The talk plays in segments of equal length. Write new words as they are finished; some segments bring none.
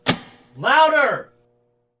Louder!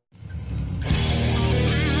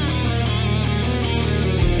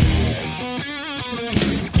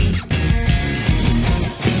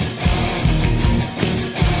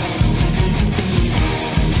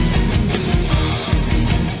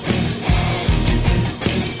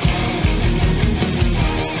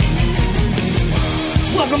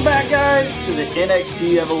 Welcome back, guys, to the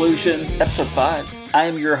NXT Evolution, Episode 5. I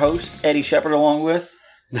am your host, Eddie Shepard, along with...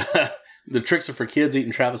 The tricks are for kids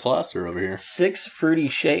eating Travis Lester over here. 6 fruity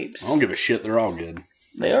shapes. I don't give a shit. They're all good.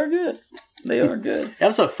 They are good. They are good.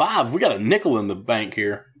 Episode 5. We got a nickel in the bank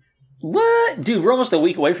here. What? Dude, we're almost a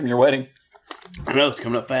week away from your wedding. I know. It's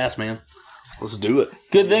coming up fast, man. Let's do it.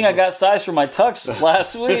 Good thing I got size for my tux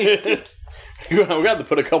last week. We got to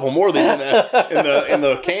put a couple more of these in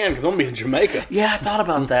the can because I'm going to be in Jamaica. Yeah, I thought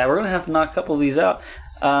about that. We're going to have to knock a couple of these out.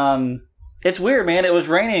 It's weird, man. It was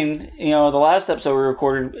raining, the last episode we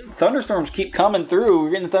recorded. Thunderstorms keep coming through. We're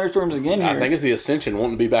getting thunderstorms again here. I think it's the Ascension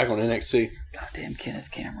wanting to be back on NXT. Goddamn Kenneth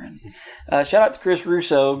Cameron. Shout out to Chris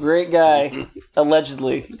Russo. Great guy.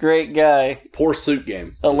 Allegedly. Great guy. Poor suit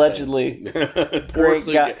game. Allegedly. Great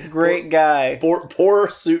guy. Great guy. Poor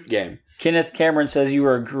suit game. Kenneth Cameron says you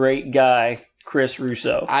are a great guy, Chris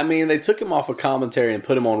Russo. I mean, they took him off of commentary and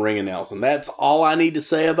put him on ring announcing. That's all I need to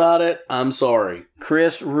say about it. I'm sorry.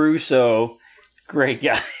 Chris Russo, great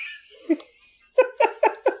guy.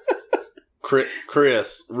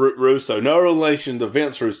 Chris Russo. No relation to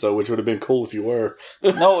Vince Russo, which would have been cool if you were.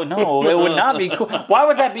 No, it would not be cool. Why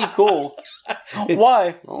would that be cool? Why?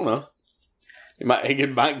 I don't know. He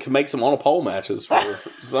could make some on a pole matches for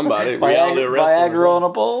somebody. Reality wrestling. Viagra on a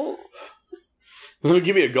pole?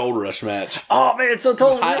 Give me a Gold Rush match. Oh, man, so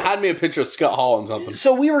totally. Hide me a picture of Scott Hall and something.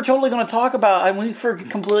 So we were totally going to talk about, and we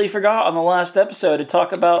completely forgot on the last episode to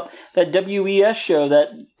talk about that WES show that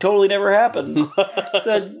totally never happened.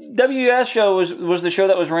 So WES show was the show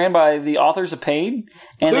that was ran by the Authors of Pain.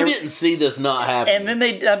 And Who didn't see this not happen? And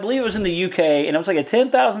then I believe it was in the UK, and it was like a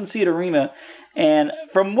 10,000 seat arena. And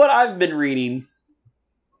from what I've been reading,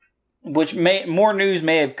 which more news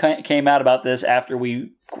may have came out about this after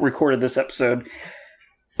we recorded this episode,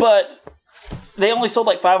 but they only sold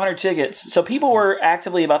like 500 tickets. So people were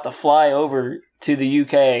actively about to fly over to the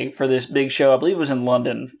UK for this big show. I believe it was in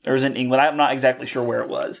London or it was in England. I'm not exactly sure where it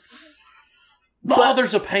was. The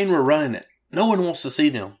Authors of Pain were running it. No one wants to see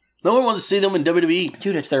them. No one wants to see them in WWE.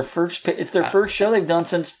 Dude, it's their first show they've done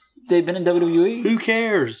since they've been in WWE. Who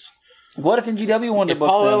cares? What if NGW wanted to book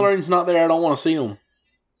Paul them? Ellering's not there, I don't want to see him.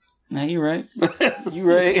 No, you're right.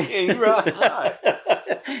 You're right. Yeah, you're right.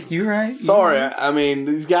 You're right. Sorry, I mean,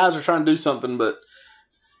 these guys are trying to do something, but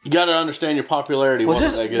you got to understand your popularity. Was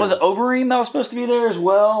it Overeem that was supposed to be there as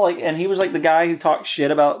well? And he was like the guy who talked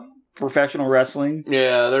shit about professional wrestling?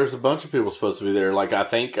 Yeah, there's a bunch of people supposed to be there. Like, I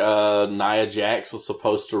think Nia Jax was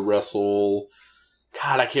supposed to wrestle...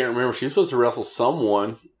 God, I can't remember. She was supposed to wrestle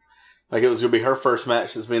someone. Like, it was going to be her first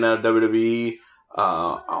match since being out of WWE.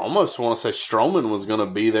 I almost want to say Strowman was going to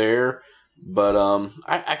be there, but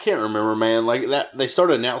I can't remember, man. Like that, they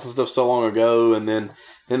started announcing stuff so long ago, and then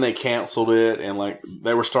they canceled it, and like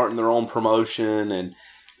they were starting their own promotion, and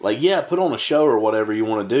like put on a show or whatever you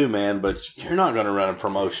want to do, man. But you're not going to run a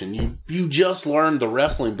promotion. You just learned the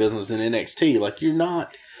wrestling business in NXT. Like you're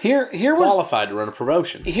not qualified to run a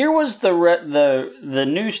promotion. Here was the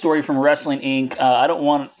news story from Wrestling Inc. I don't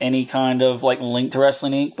want any kind of like link to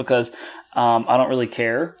Wrestling Inc. because I don't really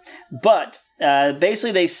care. But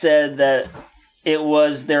basically they said that it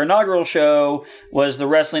was their inaugural show was the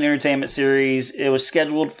Wrestling Entertainment Series. It was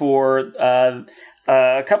scheduled for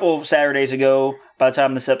a couple of Saturdays ago by the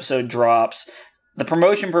time this episode drops. The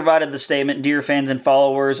promotion provided the statement, "Dear fans and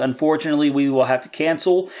followers, unfortunately we will have to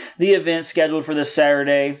cancel the event scheduled for this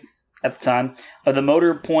Saturday," at the time, "of the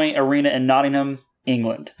Motor Point Arena in Nottingham,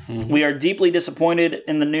 England. Mm-hmm. We are deeply disappointed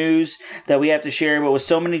in the news that we have to share, but with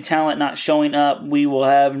so many talent not showing up, we will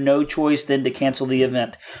have no choice than to cancel the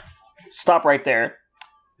event." Stop right there.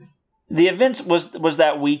 The event was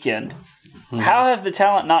that weekend. Mm-hmm. How have the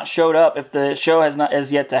talent not showed up if the show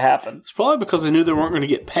has yet to happen? It's probably because they knew they weren't going to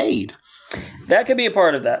get paid. That could be a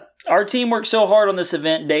part of that. Our team worked so hard on this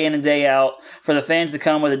event day in and day out for the fans to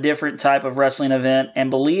come with a different type of wrestling event and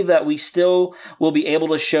believe that we still will be able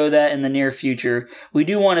to show that in the near future. We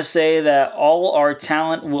do want to say that all our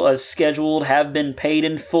talent was scheduled have been paid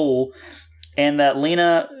in full and that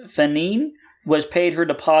Lena Fanine was paid her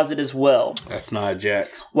deposit as well. That's Nia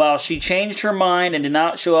Jax. While she changed her mind and did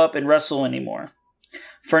not show up and wrestle anymore.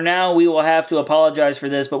 For now, we will have to apologize for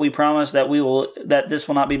this, but we promise that this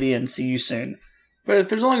will not be the end. See you soon. But if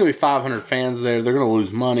there's only going to be 500 fans there, they're going to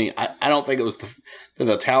lose money. I don't think it was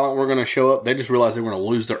the talent were going to show up. They just realized they were going to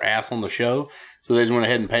lose their ass on the show. So they just went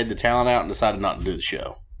ahead and paid the talent out and decided not to do the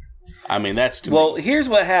show. I mean, that's to Well, me. here's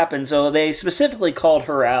what happened. So they specifically called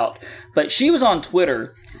her out, but she was on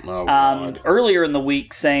Twitter earlier in the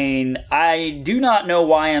week saying, I do not know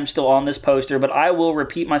why I'm still on this poster, but I will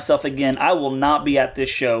repeat myself again. I will not be at this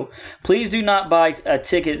show. Please do not buy a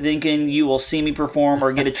ticket thinking you will see me perform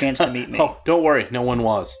or get a chance to meet me. Oh, don't worry. No one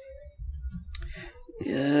was.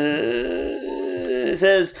 It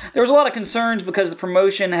says there was a lot of concerns because the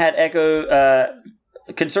promotion had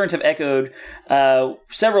concerns have echoed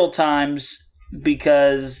several times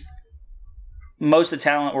because most of the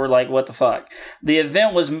talent were like, what the fuck? The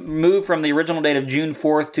event was moved from the original date of June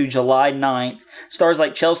 4th to July 9th. Stars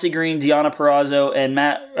like Chelsea Green, Deonna Purrazzo, and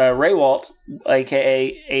Matt Raywalt,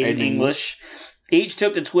 a.k.a. Aiden English, each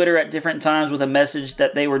took to Twitter at different times with a message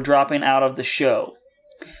that they were dropping out of the show.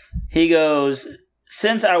 He goes,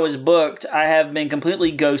 since I was booked, I have been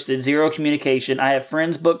completely ghosted, zero communication. I have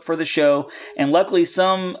friends booked for the show, and luckily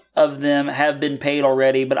some of them have been paid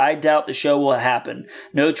already, but I doubt the show will happen.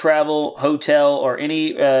 No travel, hotel, or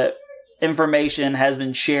any information has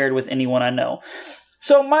been shared with anyone I know.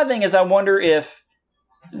 So my thing is, I wonder if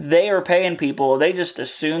they are paying people, they just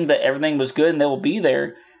assumed that everything was good and they will be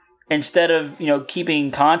there, instead of,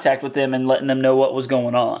 keeping contact with them and letting them know what was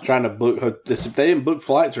going on. Trying to book this, if they didn't book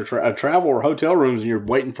flights or travel or hotel rooms, and you're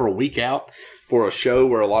waiting for a week out for a show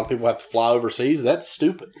where a lot of people have to fly overseas, that's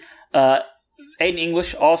stupid. Aiden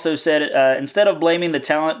English also said, instead of blaming the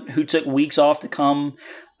talent who took weeks off to come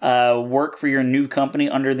work for your new company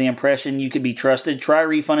under the impression you could be trusted, try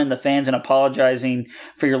refunding the fans and apologizing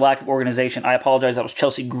for your lack of organization. I apologize. That was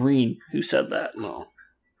Chelsea Green who said that. No.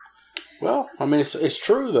 Well, I mean, it's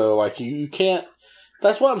true, though. Like, you can't...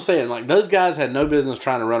 That's what I'm saying. Like, those guys had no business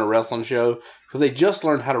trying to run a wrestling show because they just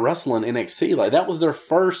learned how to wrestle in NXT. Like, that was their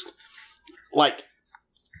first,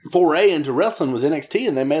 foray into wrestling was NXT,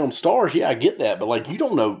 and they made them stars. Yeah, I get that. But, you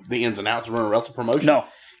don't know the ins and outs of running a wrestling promotion. No.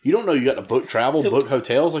 You don't know you got to book travel, book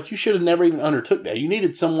hotels. Like, you should have never even undertook that. You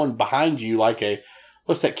needed someone behind you, like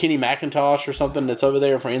what's that, Kenny McIntosh or something that's over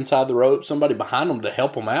there for Inside the Rope, somebody behind them to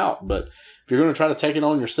help them out. But if you're going to try to take it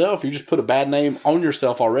on yourself, you just put a bad name on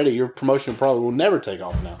yourself already. Your promotion probably will never take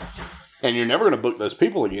off now. And you're never going to book those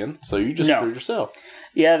people again, so you just screwed yourself.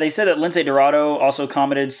 Yeah, they said that Lince Dorado also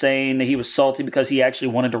commented saying that he was salty because he actually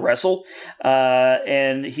wanted to wrestle.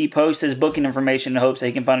 And he posts his booking information in hopes that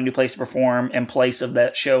he can find a new place to perform in place of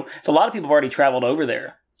that show. So a lot of people have already traveled over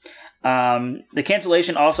there. The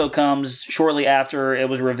cancellation also comes shortly after it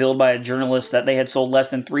was revealed by a journalist that they had sold less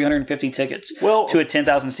than 350 tickets to a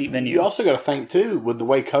 10,000-seat venue. You also got to think, too, with the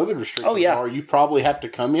way COVID restrictions are, you probably have to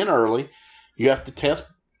come in early. You have to test.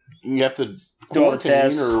 You have to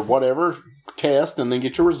quarantine or whatever, test, and then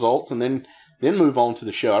get your results, and then move on to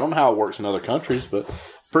the show. I don't know how it works in other countries, but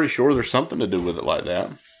pretty sure there's something to do with it like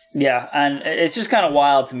that. Yeah, and it's just kind of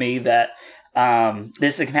wild to me that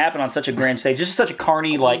this can happen on such a grand stage. This is such a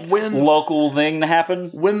carny, local thing to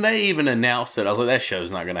happen. When they even announced it, I was like, that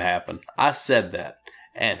show's not going to happen. I said that.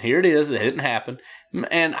 And here it is. It didn't happen.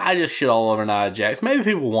 And I just shit all over Nia Jax. Maybe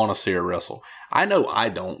people want to see her wrestle. I know I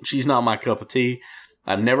don't. She's not my cup of tea.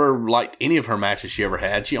 I've never liked any of her matches she ever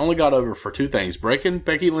had. She only got over for two things: breaking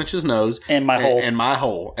Becky Lynch's nose and my hole. And my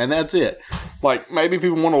hole. And that's it. Maybe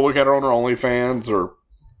people want to look at her on her OnlyFans, or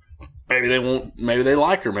maybe they won't. Maybe they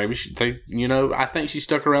like her. Maybe I think she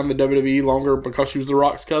stuck around the WWE longer because she was The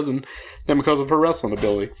Rock's cousin than because of her wrestling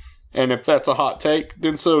ability. And if that's a hot take,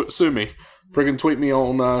 then sue me. Friggin' tweet me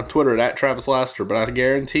on Twitter at Travis Laster. But I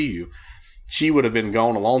guarantee you, she would have been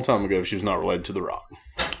gone a long time ago if she was not related to The Rock.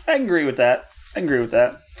 I agree with that.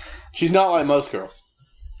 She's not like most girls.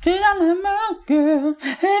 She's not like most girls.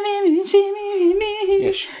 Yeah,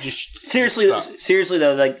 seriously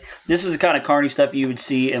though, this is the kind of carny stuff you would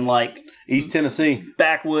see in East Tennessee,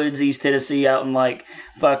 backwoods East Tennessee, out in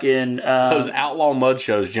fucking those outlaw mud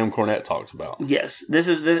shows Jim Cornette talks about. Yes, this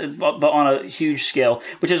is but on a huge scale,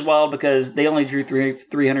 which is wild because they only drew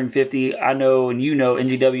 350. I know, and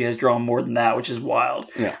NGW has drawn more than that, which is wild.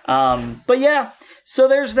 Yeah. But yeah. So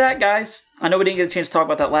there's that, guys. I know we didn't get a chance to talk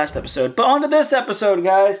about that last episode, but on to this episode,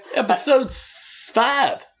 guys. Episode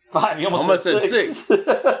 5. 5. You almost said 6.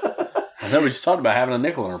 I know we just talked about having a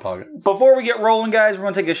nickel in our pocket. Before we get rolling, guys, we're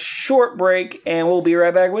going to take a short break, and we'll be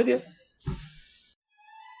right back with you.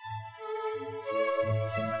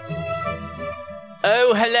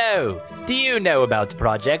 Oh, hello. Do you know about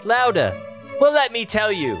Project Lauda? Well, let me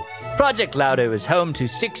tell you. Project Lauda is home to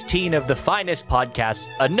 16 of the finest podcasts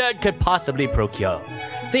a nerd could possibly procure.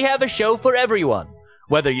 They have a show for everyone.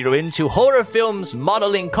 Whether you're into horror films,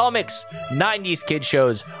 modeling, comics, 90s kid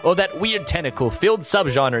shows, or that weird tentacle-filled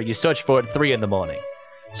subgenre you search for at 3 in the morning.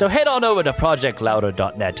 So head on over to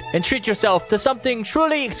projectlouder.net and treat yourself to something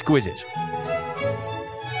truly exquisite.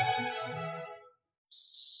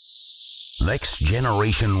 Next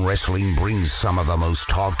Generation Wrestling brings some of the most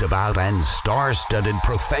talked about and star-studded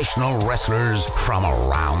professional wrestlers from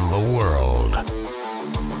around the world.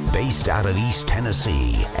 Based out of East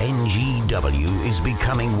Tennessee, NGW is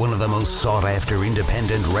becoming one of the most sought-after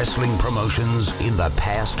independent wrestling promotions in the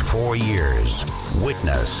past 4 years.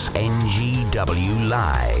 Witness NGW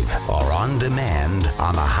Live or on demand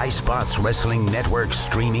on the High Spots Wrestling Network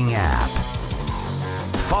streaming app.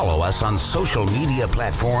 Follow us on social media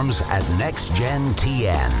platforms at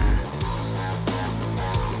NextGenTN.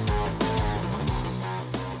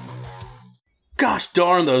 Gosh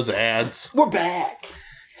darn those ads. We're back.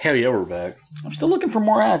 Hell yeah, we're back. I'm still looking for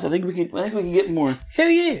more ads. I think we can get more. Hell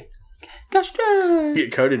yeah. Gosh darn.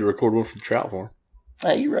 Get Cody to record one for the Trout Farm.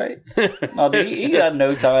 Hey, you're right. Oh, dude, he got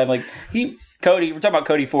no time. Like Cody, we're talking about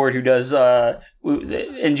Cody Ford, who does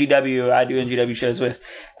NGW. I do NGW shows with.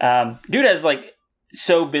 Dude has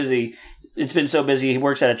so busy. It's been so busy. He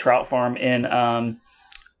works at a trout farm in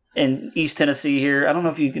East Tennessee here. I don't know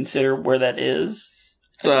if you consider where that is.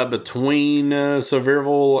 It's between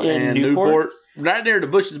Sevierville and Newport. Right there to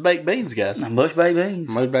Bush's Baked Beans, guys. Bush Baked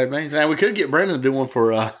Beans. Bush Baked Beans. And we could get Brandon to do one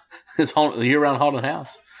for his year-round haunted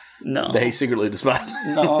house. No. That he secretly despises.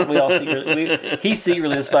 No, we all secretly... he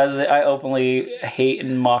secretly despises it. I openly hate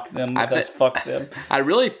and mock them because fuck them. I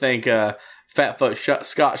really think Fat Fuck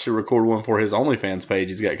Scott should record one for his OnlyFans page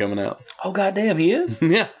he's got coming out. Oh, goddamn, he is?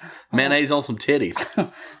 Yeah. Mayonnaise on some titties.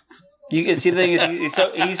 You can see the thing is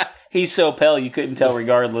he's so pale you couldn't tell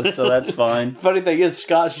regardless, so that's fine. Funny thing is,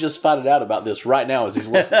 Scott's just finding out about this right now as he's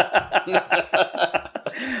listening.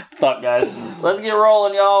 Fuck, guys, let's get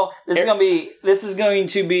rolling, y'all. This is going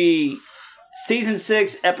to be season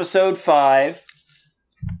 6, episode 5.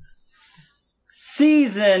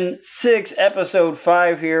 Season 6, episode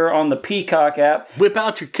 5 here on the Peacock app. Whip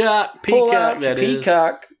out your cock, Peacock. Pull out your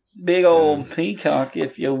Peacock. Big old peacock,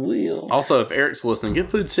 if you will. Also, if Eric's listening,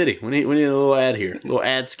 get Food City. We need a little ad here. A little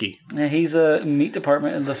ad ski. Yeah, he's a meat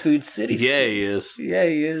department in the Food City. Yeah, he is. Yeah,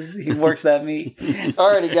 he is. He works that meat.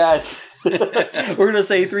 Alrighty, guys. We're going to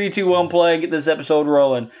say 3, 2, 1, play and get this episode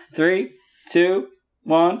rolling. 3, 2,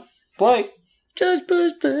 1, play. Just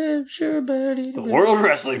push, babe, sure, buddy. The World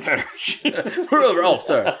Wrestling Federation.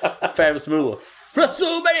 Sorry. Fabulous Moolah.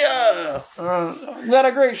 WrestleMania! We got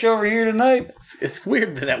a great show over here tonight. It's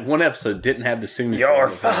weird that one episode didn't have the signature. You're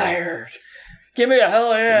fired. Give me a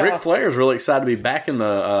hell yeah. Ric Flair is really excited to be back in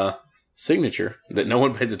the signature that no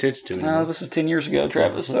one pays attention to anymore. This is 10 years ago,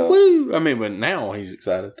 Travis. So. Woo! I mean, but now he's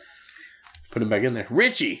excited. Put him back in there.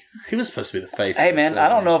 Richie! He was supposed to be the face. Hey, man, I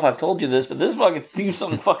don't know if I've told you this, but this fucking theme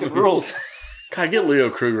song fucking rules. God, get Leo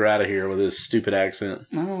Kruger out of here with his stupid accent.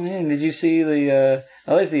 Oh, man. Did you see at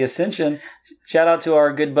least the Ascension? Shout out to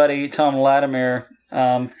our good buddy, Tom Latimer.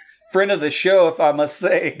 Friend of the show, if I must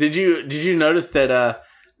say. Did you notice that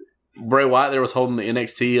Bray Wyatt there was holding the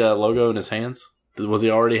NXT logo in his hands? Was he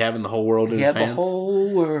already having the whole world in his hands? He had the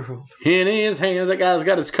whole world. In his hands. That guy's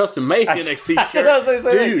got his custom-made NXT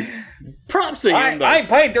shirt. Dude, props to him. I ain't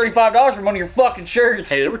paying $35 for one of your fucking shirts.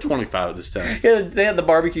 Hey, they were $25 this time. Yeah, they had the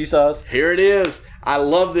barbecue sauce. Here it is. I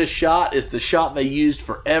love this shot. It's the shot they used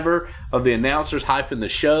forever of the announcers hyping the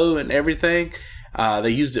show and everything.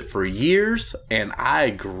 They used it for years, and I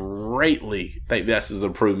greatly think this is an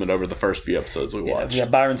improvement over the first few episodes we watched. Yeah,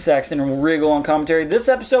 Byron Saxton and Riggle on commentary. This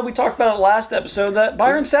episode, we talked about it last episode, that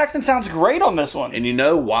Byron Saxton sounds great on this one. And you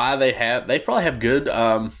know why they probably have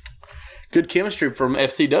good chemistry from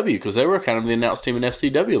FCW, because they were kind of the announced team in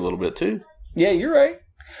FCW a little bit too. Yeah, you're right.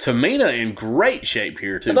 Tamina in great shape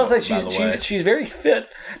here too. I was say she's very fit.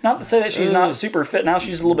 Not to say that she's not super fit now.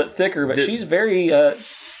 She's a little bit thicker, but she's very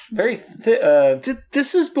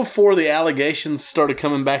This is before the allegations started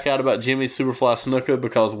coming back out about Jimmy Superfly Snuka,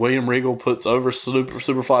 because William Regal puts over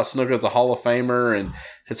Superfly Snuka as a Hall of Famer, and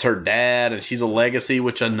it's her dad, and she's a legacy,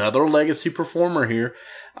 which another legacy performer here.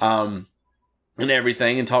 And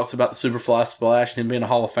everything, and talks about the Superfly Splash and him being a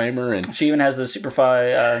Hall of Famer, and she even has the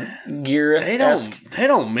Superfly gear. They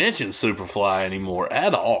don't mention Superfly anymore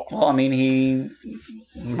at all. Well, I mean, he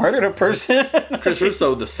murdered a person. Chris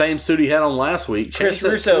Russo, the same suit he had on last week. Chris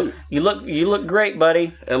Russo, you look great,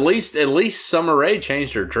 buddy. At least Summer Rae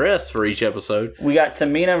changed her dress for each episode. We got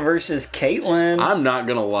Tamina versus Caitlyn. I'm not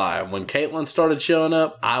gonna lie, when Caitlyn started showing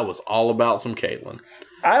up, I was all about some Caitlyn.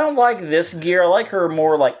 I don't like this gear. I like her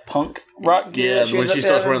more like punk rock gear. Yeah, when she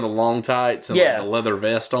starts wearing the long tights and like the leather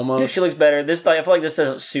vest almost. Yeah, she looks better. I feel like this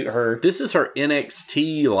doesn't suit her. This is her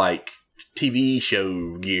NXT like TV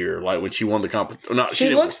show gear, like when she won the competition.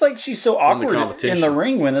 She looks like she's so awkward in the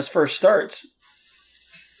ring when this first starts.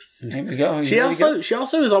 There we go. She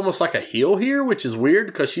also is almost like a heel here, which is weird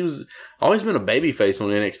because she was always been a babyface on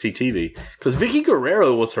NXT TV. Because Vicky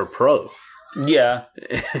Guerrero was her pro. Yeah.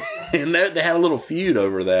 And they had a little feud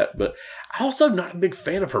over that. But I'm also not a big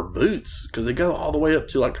fan of her boots because they go all the way up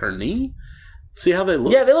to like her knee. See how they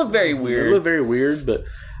look? Yeah, they look very weird. They look very weird, but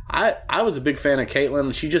I was a big fan of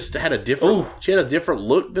Caitlyn. She just had a different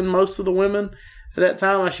look than most of the women at that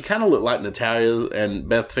time. She kind of looked like Natalya and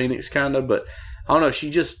Beth Phoenix kind of, but I don't know.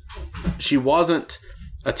 She wasn't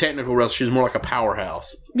a technical wrestler. She was more like a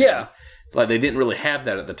powerhouse. Yeah. Like, they didn't really have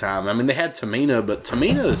that at the time. I mean, they had Tamina, but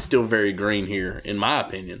Tamina is still very green here, in my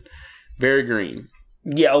opinion. Very green.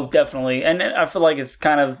 Yeah, definitely. And I feel like it's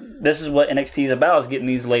kind of, this is what NXT is about, is getting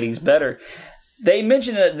these ladies better. They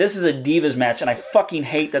mentioned that this is a Divas match, and I fucking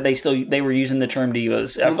hate that they were using the term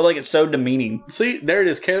Divas. I feel like it's so demeaning. See, there it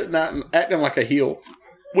is, Caitlyn acting like a heel,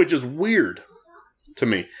 which is weird to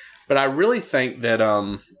me. But I really think that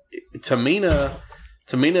Tamina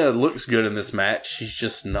looks good in this match. She's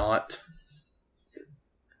just not.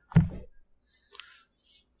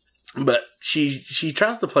 But she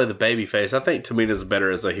tries to play the baby face. I think Tamina's better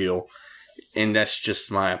as a heel. And that's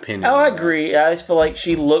just my opinion. Oh, I agree. I just feel like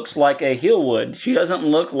she looks like a heel would. She doesn't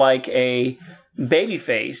look like a baby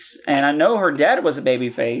face. And I know her dad was a baby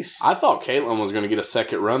face. I thought Caitlyn was going to get a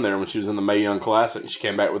second run there when she was in the Mae Young Classic. And she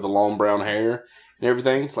came back with the long brown hair and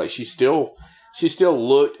everything. Like, she still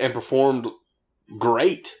looked and performed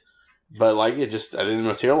great. But, like, I didn't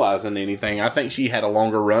materialize into anything. I think she had a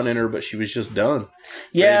longer run in her, but she was just done.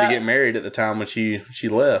 Yeah. Ready to get married at the time when she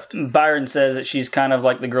left. Byron says that she's kind of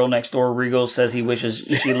like the girl next door. Regal says he wishes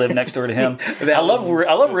she lived next door to him. I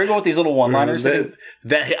love Regal with these little one-liners.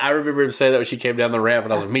 I remember him saying that when she came down the ramp,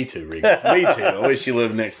 and I was like, me too, Regal. Me too. I wish she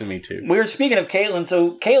lived next to me, too. We were speaking of Caitlyn.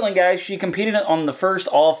 So, Caitlyn, guys, she competed on the first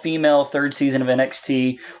all-female third season of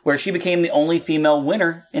NXT, where she became the only female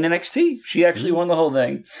winner in NXT. She actually won the whole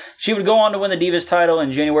thing. She would go on to win the Divas title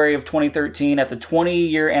in January of 2013 at the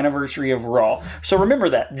 20-year anniversary of Raw. So remember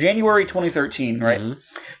that, January 2013, right? Mm-hmm.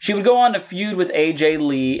 She would go on to feud with AJ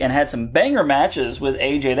Lee and had some banger matches with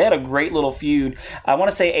AJ. They had a great little feud. I want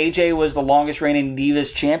to say AJ was the longest reigning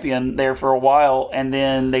Divas champion there for a while, and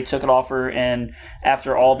then they took it off her, and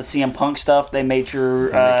after all the CM Punk stuff, they made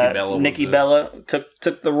sure Nikki Bella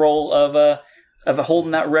took the role of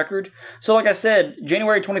holding that record. So like I said,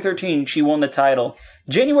 January 2013, she won the title.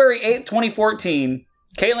 January 8th, 2014,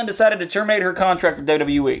 Caitlyn decided to terminate her contract with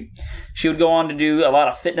WWE. She would go on to do a lot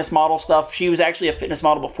of fitness model stuff. She was actually a fitness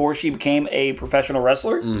model before she became a professional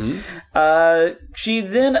wrestler. Mm-hmm. She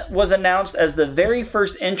then was announced as the very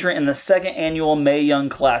first entrant in the second annual Mae Young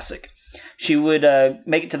Classic. She would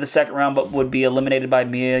make it to the second round, but would be eliminated by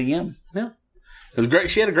Mia Yim. Yeah. It was great.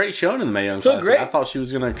 She had a great showing in the Mae Young Classic. I thought she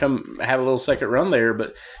was going to come have a little second run there,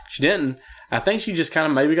 but she didn't. I think she just kind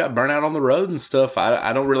of maybe got burnt out on the road and stuff.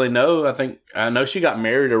 I don't really know. I know she got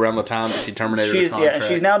married around the time that she terminated her contract. Yeah,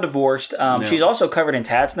 she's now divorced. She's also covered in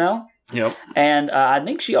tats now. Yep. And I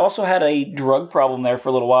think she also had a drug problem there for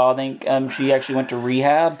a little while. I think she actually went to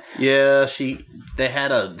rehab. Yeah, she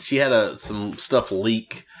had some stuff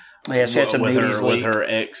leak. Yeah, she had some with her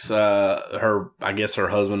ex. I guess her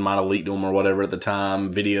husband might have leaked them or whatever at the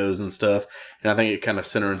time, videos and stuff. And I think it kind of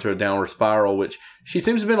sent her into a downward spiral, which she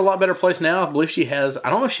seems to be in a lot better place now. I believe she has.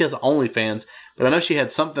 I don't know if she has OnlyFans, but I know she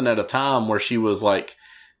had something at a time where she was like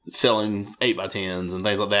selling 8x10s and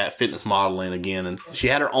things like that, fitness modeling again. And she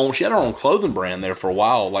had her own clothing brand there for a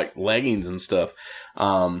while, like leggings and stuff.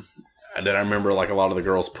 That I remember like a lot of the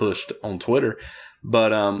girls pushed on Twitter.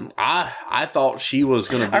 But I thought she was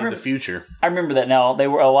going to be the future. I remember that now.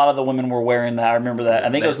 A lot of the women were wearing that. I remember that.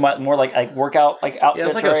 I think it was more like workout outfits. Yeah, it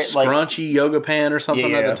was like a scrunchy yoga pant or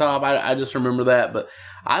something at the top. I just remember that. But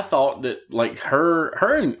I thought that like her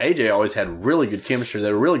and AJ always had really good chemistry.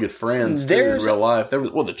 They were really good friends too in real life. There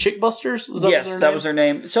was the Chick Busters. That was their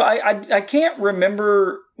name. So I can't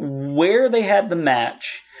remember where they had the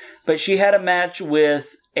match, but she had a match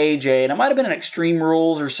with AJ, and it might have been an Extreme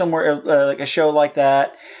Rules or somewhere like a show like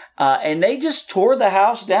that. And they just tore the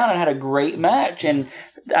house down and had a great match. And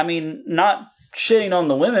I mean, not shitting on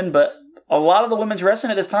the women, but a lot of the women's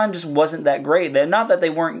wrestling at this time just wasn't that great. Not that they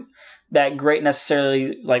weren't that great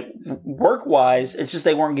necessarily, like work wise. It's just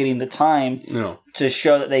they weren't getting the time to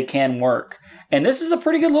show that they can work. And this is a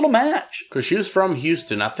pretty good little match. Because she was from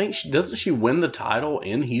Houston. I think doesn't she win the title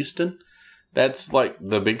in Houston? That's like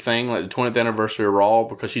the big thing, like the 20th anniversary of Raw,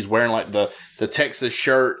 because she's wearing like the Texas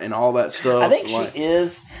shirt and all that stuff. I think she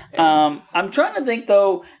is. I'm trying to think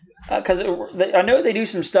though, because I know they do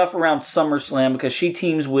some stuff around SummerSlam because she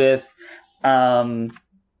teams with, I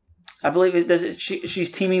believe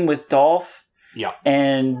she's teaming with Dolph Yeah.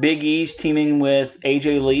 And Big E's teaming with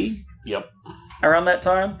AJ Lee. Yep. Around that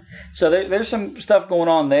time. So there's some stuff going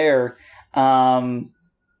on there. But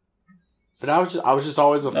I was just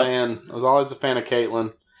always a fan. I was always a fan of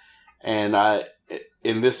Caitlyn. And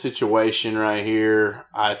in this situation right here,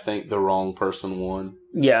 I think the wrong person won.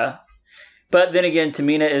 Yeah. But then again,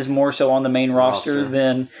 Tamina is more so on the main roster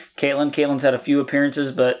than Caitlyn. Caitlyn's had a few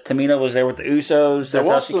appearances, but Tamina was there with the Usos. That's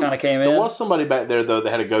how she kind of came in. There was somebody back there, though, that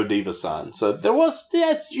had a Go Diva sign. So there was,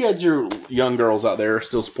 you had your young girls out there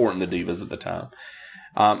still supporting the Divas at the time.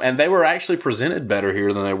 And they were actually presented better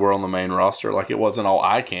here than they were on the main roster. Like, it wasn't all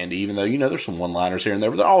eye candy, even though, there's some one-liners here and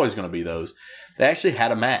there, but they're always going to be those. They actually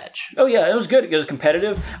had a match. Oh yeah, it was good. It was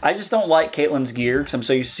competitive. I just don't like Caitlyn's gear because I'm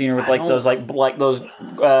so used to seeing her with those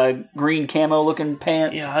green camo looking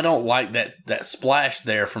pants. Yeah, I don't like that splash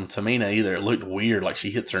there from Tamina either. It looked weird. Like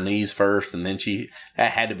she hits her knees first, and then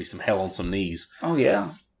that had to be some hell on some knees. Oh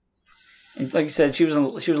yeah. And like you said, she was a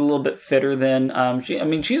little bit fitter than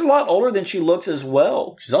she's a lot older than she looks as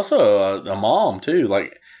well. She's also a mom too.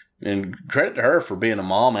 And credit to her for being a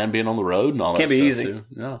mom and being on the road and all that stuff. Can't be easy. Too.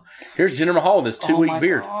 No. Here's Jinder Mahal with this 2-week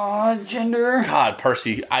beard. Oh, Jinder. God,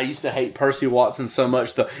 Percy. I used to hate Percy Watson so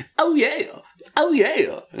much. Oh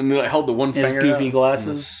yeah. And they hold the one his finger goofy out.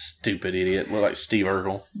 glasses. Stupid idiot. Look like Steve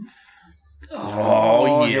Urkel.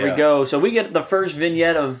 Oh, yeah. Here we go. So we get the first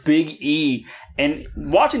vignette of Big E. And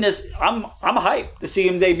watching this, I'm hyped to see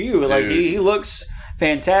him debut. Dude. Like, he looks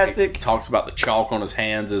fantastic. He talks about the chalk on his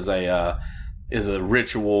hands as a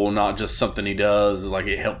ritual, not just something he does. Like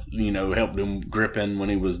it helped him gripping when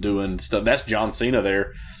he was doing stuff. That's John Cena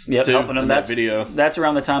there. Yep, too, helping him. That video. That's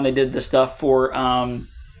around the time they did the stuff for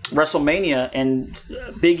WrestleMania, and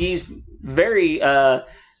Big E's very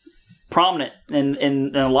prominent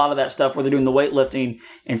in a lot of that stuff where they're doing the weightlifting,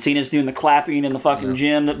 and Cena's doing the clapping in the fucking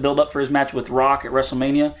gym that build up for his match with Rock at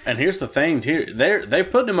WrestleMania. And here's the thing, too. They're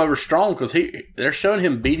putting him over strong because they're showing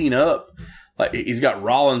him beating up. Like, he's got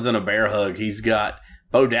Rollins in a bear hug. He's got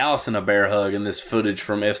Bo Dallas in a bear hug in this footage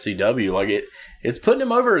from FCW. Like, it's putting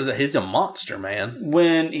him over as he's a monster, man.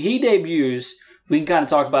 When he debuts, we can kind of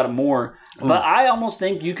talk about it more. But I almost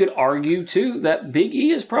think you could argue, too, that Big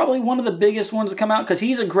E is probably one of the biggest ones to come out because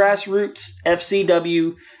he's a grassroots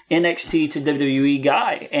FCW, NXT to WWE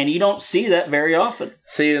guy. And you don't see that very often.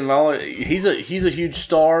 See, he's a huge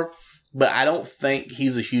star, but I don't think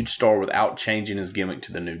he's a huge star without changing his gimmick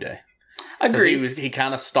to the New Day. Agreed. He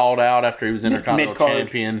kind of stalled out after he was Intercontinental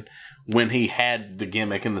Champion when he had the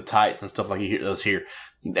gimmick and the tights and stuff like he does here.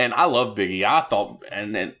 And I love Big E. I thought,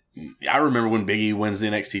 and I remember when Big E wins the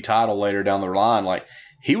NXT title later down the line, like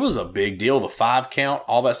he was a big deal. The 5 count,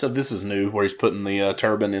 all that stuff. This is new, where he's putting the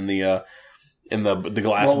turban in the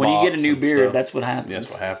glass. Well, when box you get a new beard, stuff. That's what happens. Yeah,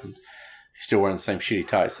 that's what happens. He's still wearing the same shitty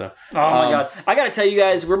tights, though. Oh, my God. I got to tell you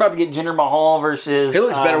guys, we're about to get Jinder Mahal versus... He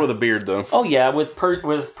looks better with a beard, though. Oh, yeah, with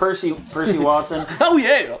Percy Watson. Oh,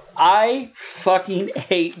 yeah. I fucking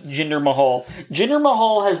hate Jinder Mahal. Jinder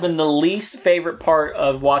Mahal has been the least favorite part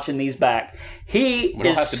of watching these back. He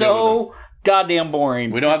is so goddamn boring.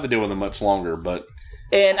 We don't have to deal with him much longer, but...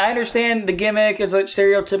 And I understand the gimmick. It's like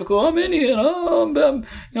stereotypical, I'm Indian,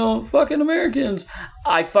 I'm fucking Americans.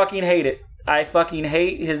 I fucking hate it. I fucking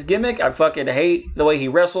hate his gimmick. I fucking hate the way he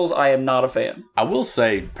wrestles. I am not a fan. I will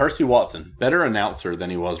say, Percy Watson, better announcer than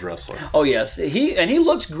he was wrestler. Oh yes, he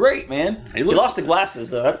looks great, man. He lost the glasses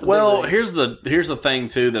though. That's the big thing. Here's the thing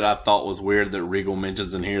too that I thought was weird that Regal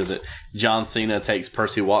mentions in here, that John Cena takes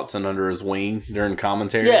Percy Watson under his wing during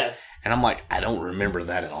commentary. Yeah. And I'm like, I don't remember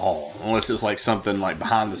that at all, unless it was like something like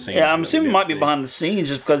behind the scenes. Yeah, I'm assuming it might be behind the scenes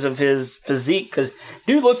just because of his physique. Because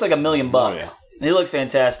dude looks like $1 million. Oh, yeah. He looks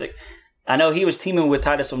fantastic. I know he was teaming with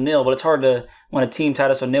Titus O'Neil, but it's hard to want to team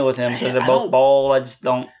Titus O'Neil with him because they're both bald. I just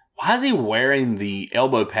don't. Why is he wearing the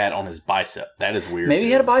elbow pad on his bicep? That is weird. Maybe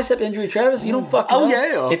he had a bicep injury, Travis. You don't fucking know.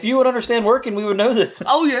 Yeah. If you would understand working, we would know this.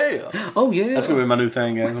 Oh, yeah. Oh, yeah. That's going to be my new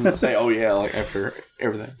thing, guys. I'm going to say, oh, yeah, like after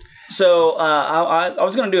everything. So I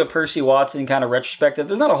was going to do a Percy Watson kind of retrospective.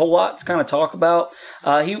 There's not a whole lot to kind of talk about.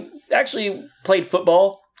 He actually played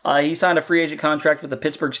football. He signed a free agent contract with the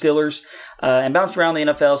Pittsburgh Steelers and bounced around the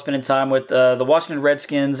NFL, spending time with the Washington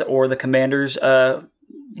Redskins or the Commanders. Or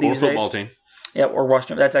football team. Yeah, or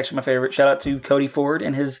Washington. That's actually my favorite. Shout out to Cody Ford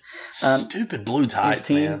and his stupid blue ties, his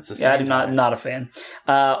team. Man. Yeah, I'm not a fan.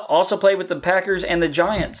 Also played with the Packers and the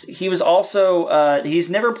Giants. He was also he's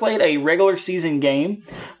never played a regular season game,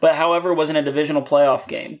 but however was in a divisional playoff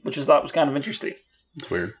game, which I thought was kind of interesting. It's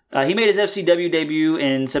weird. He made his FCW debut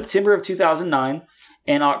in September of 2009.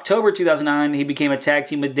 In October 2009, he became a tag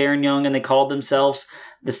team with Darren Young, and they called themselves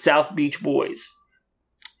the South Beach Boys.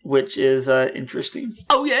 which is interesting.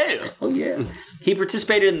 Oh, yeah. Oh, yeah. He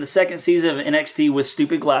participated in the second season of NXT with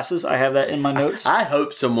stupid glasses. I have that in my notes. I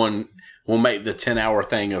hope someone will make the 10-hour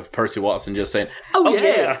thing of Percy Watson just saying, oh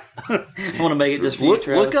yeah. I want to make it just for you,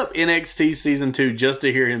 Travis. Look up NXT Season 2 just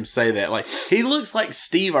to hear him say that. Like, he looks like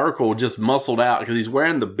Steve Urkel just muscled out because he's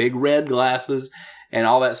wearing the big red glasses and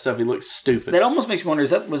all that stuff. He looks stupid. That almost makes me wonder,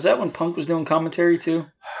 was that when Punk was doing commentary too?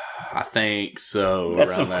 I think so.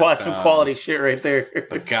 That's some quality shit right there.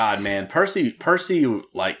 But God, man, Percy,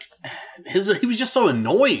 like, he was just so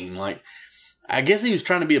annoying. Like, I guess he was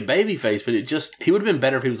trying to be a babyface, but he would have been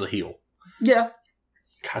better if he was a heel. Yeah.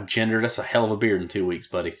 God, Jinder, that's a hell of a beard in 2 weeks,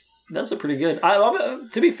 buddy. That's a pretty good.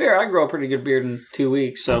 To be fair, I grow a pretty good beard in 2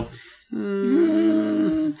 weeks. So,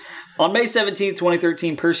 On May 17th,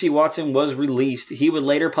 2013, Percy Watson was released. He would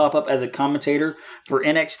later pop up as a commentator for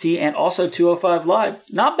NXT and also 205 Live.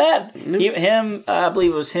 Not bad. I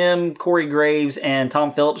believe it was him, Corey Graves, and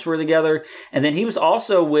Tom Phillips were together. And then he was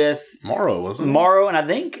also with Morrow, wasn't he? Morrow, and I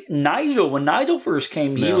think Nigel. When Nigel first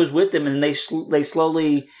came, he was with them, and they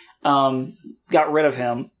slowly got rid of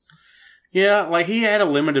him. Yeah, like he had a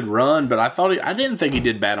limited run, but I didn't think he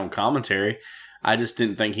did bad on commentary. I just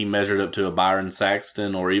didn't think he measured up to a Byron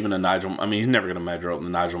Saxton or even a Nigel. I mean, he's never going to measure up to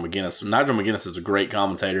Nigel McGuinness. Nigel McGuinness is a great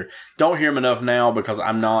commentator. Don't hear him enough now because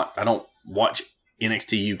I don't watch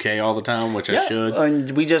NXT UK all the time, which I should.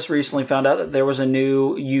 And we just recently found out that there was a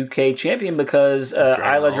new UK champion because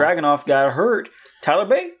Isla Dragunov got hurt. Tyler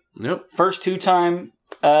Bate. Yep. First two-time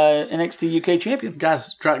NXT UK champion.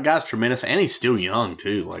 Guy's tremendous, and he's still young,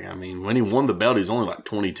 too. Like, I mean, when he won the belt, he was only like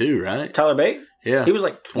 22, right? Tyler Bate? Yeah. He was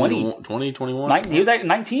like 20. 21. He was like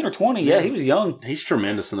 19 or 20. Yeah, he was young. He's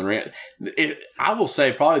tremendous in the ring. I will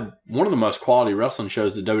say probably one of the most quality wrestling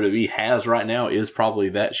shows that WWE has right now is probably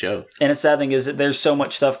that show. And the sad thing is that there's so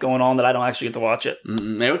much stuff going on that I don't actually get to watch it.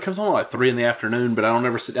 It comes on at like 3 in the afternoon, but I don't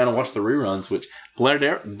ever sit down and watch the reruns, which Blair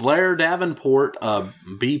Davenport,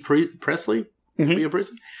 Presley, Bea Priestley,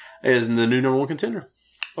 is the new number 1 contender.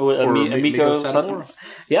 Miko Satomura.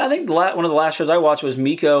 Yeah, I think one of the last shows I watched was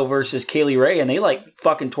Miko versus Kaylee Ray, and they like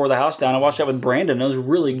fucking tore the house down. I watched that with Brandon. It was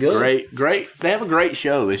really good. Great. They have a great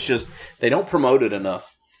show. It's just they don't promote it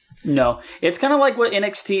enough. No, it's kind of like what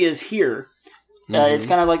NXT is here. It's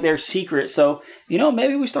kind of like their secret. So,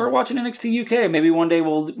 maybe we start watching NXT UK. Maybe one day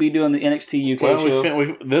we'll be doing the NXT UK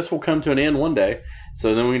show. This will come to an end one day.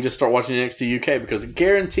 So then we can just start watching NXT UK because I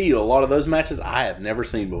guarantee you a lot of those matches I have never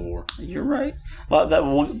seen before. You're right. Well,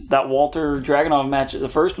 that Walter Dragunov match, the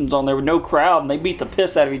first one's on there with no crowd, and they beat the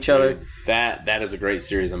piss out of each other. That is a great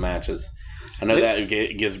series of matches. I know that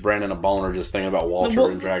gives Brandon a boner just thinking about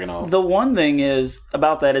Walter and Dragunov. The one thing is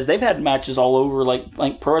about that is they've had matches all over,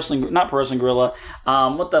 like Pro Wrestling, not Pro Wrestling Guerrilla.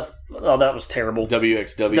 That was terrible.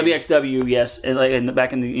 WXW, yes, and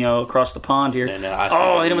back in the across the pond here. And,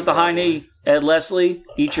 hit him with the high knee. Ed Leslie,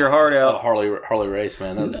 eat your heart out. Harley Race,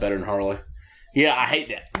 man, that was better than Harley. Yeah, I hate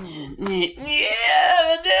that.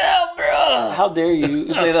 Yeah, bro. How dare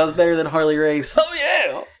you say that was better than Harley Race?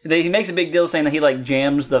 Oh yeah. He makes a big deal saying that he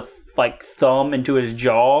jams the thumb into his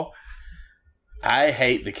jaw. I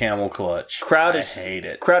hate the camel clutch. I hate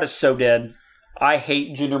it. Crowd is so dead. I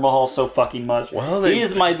hate Jinder Mahal so fucking much. Well,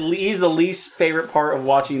 he's the least favorite part of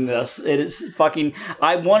watching this. It is fucking.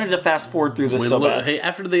 I wanted to fast forward through this bad. Hey,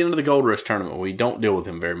 after the end of the Gold Rush tournament, we don't deal with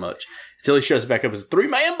him very much until he shows back up as a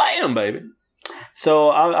 3-man bam, baby. So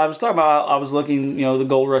I was talking about. I was looking. The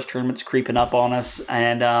Gold Rush tournament's creeping up on us,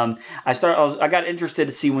 and I got interested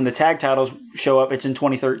to see when the tag titles show up. It's in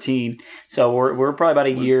 2013, so we're probably about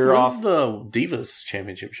a year off. When's the Divas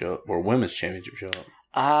Championship show up or Women's Championship show up?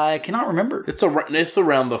 I cannot remember. It's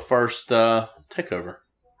around the first takeover.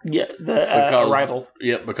 Yeah, the Arrival.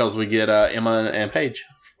 Yep, because we get Emma and Paige.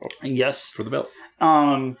 Yes, for the belt.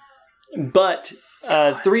 But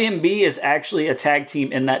 3MB is actually a tag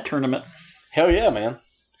team in that tournament. Hell yeah, man!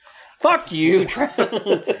 Fuck you, You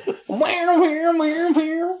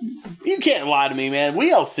can't lie to me, man.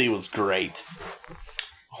 WLC was great.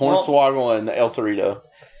 Hornswoggle and El Torito.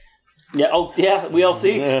 Yeah,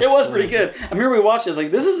 WLC. Yeah. It was pretty good. I remember we watched it. I was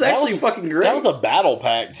like, this is actually fucking great. That was a battle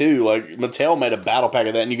pack, too. Like, Mattel made a battle pack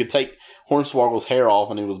of that, and you could take Hornswoggle's hair off,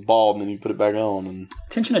 and he was bald, and then you put it back on. And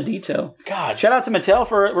attention to detail. God. Shout out to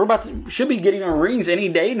Mattel should be getting our rings any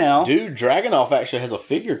day now. Dude, Dragunov actually has a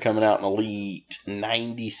figure coming out in Elite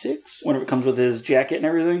 96. Whenever it comes with his jacket and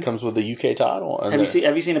everything? Comes with the UK title. Have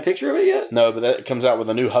you seen a picture of it yet? No, but that comes out with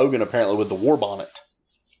a new Hogan, apparently, with the war bonnet.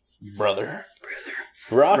 Brother.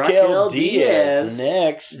 Raquel Diaz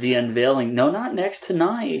next. The unveiling. No, not next,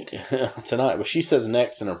 tonight. Tonight. Well, she says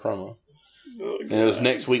next in her promo. And it was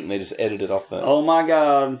next week and they just edited off that. Oh my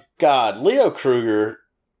God. God, Leo Kruger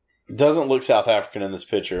Doesn't look South African in this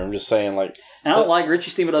picture. I'm just saying, like... I don't like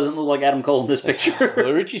Richie Steamboat doesn't look like Adam Cole in this picture.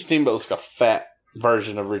 Richie Steamboat looks like a fat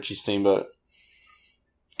version of Richie Steamboat.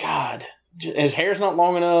 God. His hair's not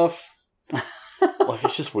long enough. Like,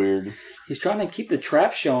 it's just weird. He's trying to keep the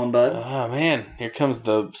trap showing, bud. Oh, man. Here comes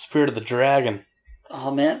the spirit of the dragon.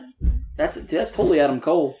 Oh, man. That's totally Adam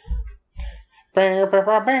Cole. Adam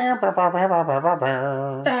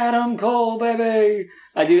Cole, baby.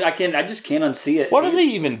 I just can't unsee it. What does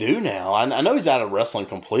he even do now? I know he's out of wrestling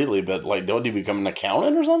completely, but like, did he become an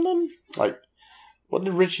accountant or something? Like, what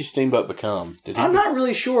did Richie Steamboat become? I'm not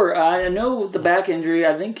really sure. I know with the back injury,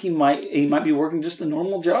 I think he might be working just a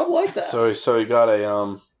normal job like that. So he got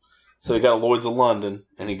a Lloyd's of London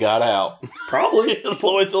and he got out. Probably.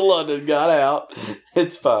 Lloyd's of London got out.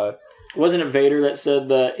 It's fine. Wasn't it Vader that said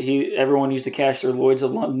that everyone used to cash their Lloyd's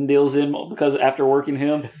of London deals in because after working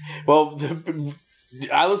him? Well,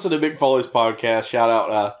 I listened to Mick Foley's podcast. Shout out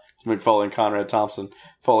to Mick Foley and Conrad Thompson,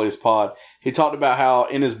 Foley's pod. He talked about how,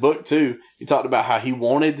 in his book too, he talked about how he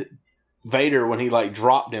wanted Vader, when he like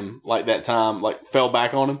dropped him like that time, like fell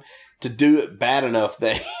back on him, to do it bad enough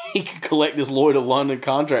that he could collect his Lloyd of London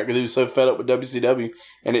contract because he was so fed up with WCW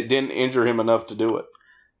and it didn't injure him enough to do it.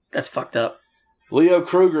 That's fucked up. Leo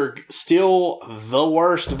Kruger, still the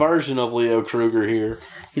worst version of Leo Kruger here.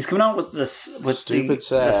 He's coming out with the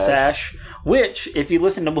sash, which, if you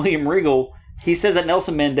listen to William Regal, he says that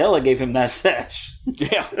Nelson Mandela gave him that sash.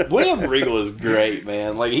 Yeah, William Regal is great,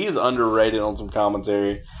 man. Like, he's underrated on some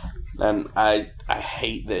commentary, and I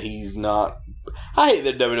hate that he's not. I hate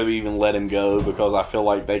that WWE even let him go because I feel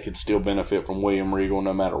like they could still benefit from William Regal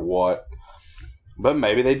no matter what. But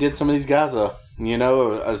maybe they did some of these guys a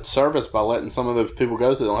service by letting some of those people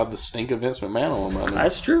go so they don't have the stink of Vince McMahon on them.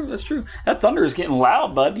 That's true. That thunder is getting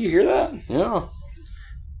loud, bud. Do you hear that? Yeah.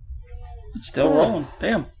 It's still rolling.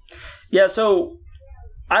 Damn. Yeah, so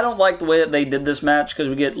I don't like the way that they did this match because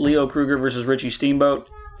we get Leo Kruger versus Richie Steamboat.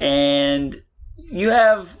 And you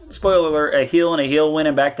have, spoiler alert, a heel and a heel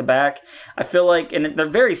winning back-to-back. I feel like, and they're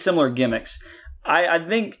very similar gimmicks. I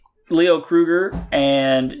think Leo Kruger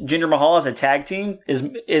and Jinder Mahal as a tag team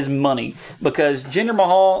is money because Jinder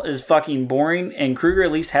Mahal is fucking boring and Kruger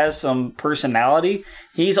at least has some personality.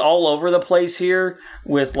 He's all over the place here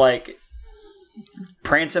with like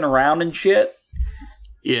prancing around and shit.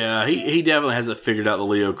 Yeah, he definitely hasn't figured out the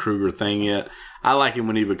Leo Kruger thing yet. I like him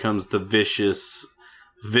when he becomes the vicious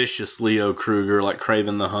Leo Kruger, like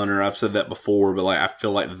Kraven the Hunter. I've said that before, but like I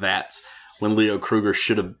feel like that's when Leo Kruger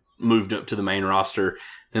should have moved up to the main roster.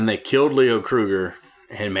 Then they killed Leo Kruger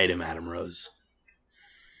and made him Adam Rose.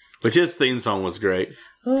 Which his theme song was great.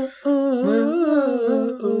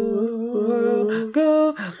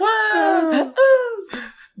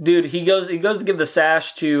 Dude, he goes to give the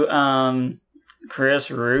sash to Chris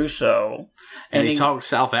Russo. And he talks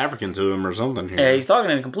South African to him or something here. Yeah, he's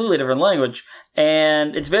talking in a completely different language.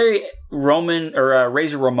 And it's very Roman or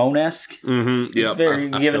Razor Ramon-esque. Mm-hmm. Yeah, it's very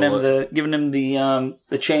giving him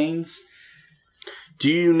the chains. Do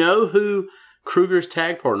you know who Kruger's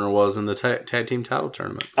tag partner was in the tag team title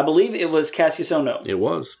tournament? I believe it was Cassius Ohno. It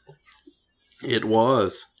was.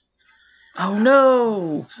 Oh,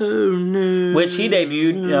 no. Oh, no. Which he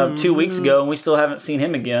debuted 2 weeks ago, and we still haven't seen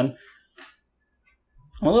him again.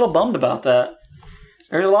 I'm a little bummed about that.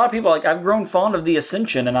 There's a lot of people, like, I've grown fond of the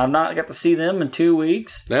Ascension, and I've not got to see them in 2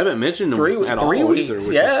 weeks. They haven't mentioned them at all 3 weeks, either, which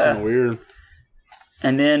is kind of weird.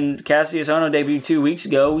 And then Cassius Ohno debuted 2 weeks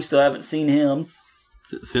ago. We still haven't seen him.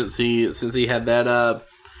 Since he had that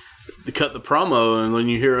cut the promo, and when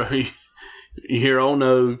you hear "Oh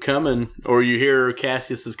no" coming, or you hear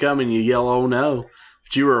Cassius is coming, you yell "Oh no,"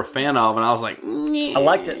 which you were a fan of, and I was like, I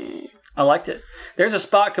liked it. There's a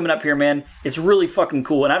spot coming up here, man. It's really fucking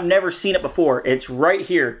cool, and I've never seen it before. It's right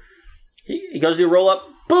here. He goes to do a roll up,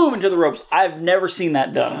 boom, into the ropes. I've never seen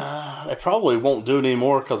that done. They probably won't do it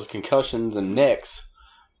anymore because of concussions and necks,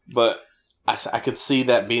 but I could see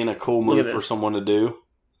that being a cool move for someone to do.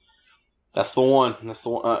 That's the one.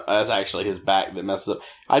 That's actually his back that messes up.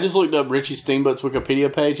 I just looked up Richie Steamboat's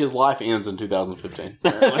Wikipedia page. His life ends in 2015.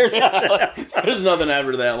 There's nothing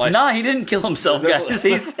after that. Like, nah, he didn't kill himself, guys.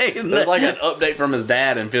 He's saying there's like an update from his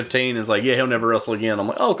dad in 15. It's like, yeah, he'll never wrestle again. I'm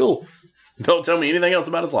like, oh, cool. Don't tell me anything else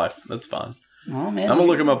about his life. That's fine. Oh, man. I'm going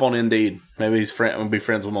to look him up on Indeed. Maybe I'm going to be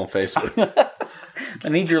friends with him on Facebook. I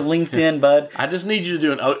need your LinkedIn, bud. I just need you to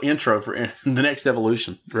do an intro for the next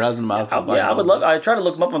evolution. Rising Mouth. I would love. I try to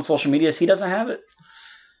look him up on social medias. He doesn't have it.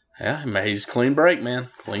 Yeah, he's clean break, man.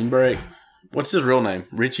 Clean break. What's his real name?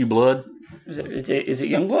 Richie Blood? Is it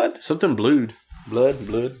Youngblood? Something blued. Blue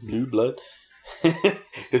blood.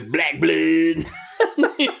 It's black blood.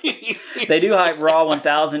 They do hype Raw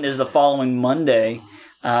 1000 is the following Monday.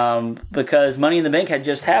 because Money in the Bank had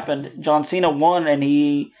just happened. John Cena won, and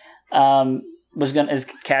he is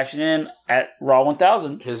cashing in at Raw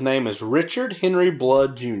 1000. His name is Richard Henry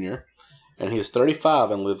Blood Jr., and he is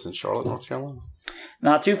 35 and lives in Charlotte, North Carolina.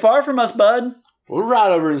 Not too far from us, bud. We'll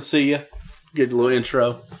ride over and see you. Get a little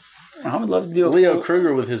intro. I would love to do Leo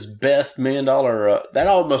Kruger with his best $1 million. That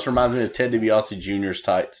almost reminds me of Ted DiBiase Jr.'s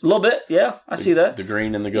tights. A little bit, yeah. I see that. The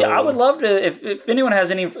green and the gold. Yeah, I would love to, if anyone has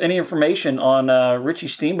any information on Richie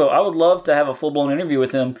Steamboat, I would love to have a full-blown interview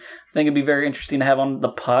with him. I think it'd be very interesting to have on the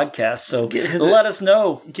podcast. So let us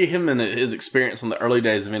know. Get him and his experience on the early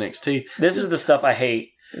days of NXT. This is the stuff I hate.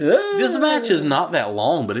 This match is not that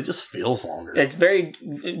long, but it just feels longer. It's very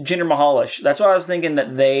Jinder Mahalish. That's why I was thinking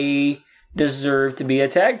that they deserve to be a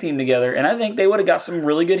tag team together, and I think they would have got some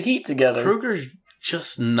really good heat together. Kruger's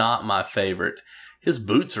just not my favorite. His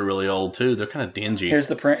boots are really old too. They're kind of dingy. Here's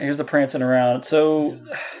the prancing around. So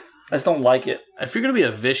I just don't like it. If you're going to be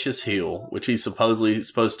a vicious heel, which he's supposedly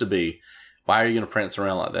supposed to be, why are you going to prance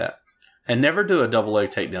around like that? And never do a double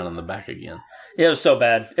leg takedown in the back again. Yeah, it was so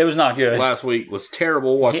bad. It was not good. Last week was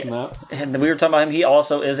terrible watching that. And we were talking about him. He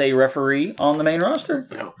also is a referee on the main roster.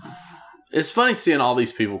 No. It's funny seeing all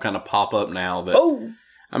these people kind of pop up now that,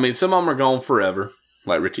 I mean, some of them are gone forever,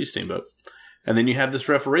 like Richie Steamboat. And then you have this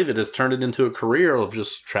referee that has turned it into a career of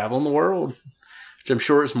just traveling the world, which I'm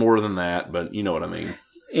sure it's more than that, but you know what I mean.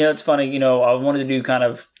 You know, it's funny, I wanted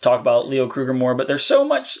to talk about Leo Kruger more, but there's so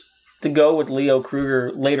much to go with Leo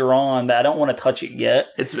Kruger later on that I don't want to touch it yet.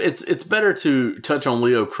 It's better to touch on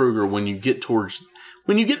Leo Kruger when you get to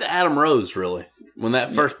Adam Rose, really. When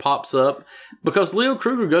that first pops up, because Leo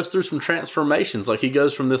Kruger goes through some transformations. Like, he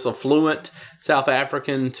goes from this affluent South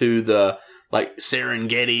African to the, like,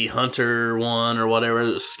 Serengeti hunter one or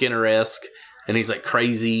whatever, Skinner-esque, and he's, like,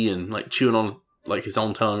 crazy and, like, chewing on, like, his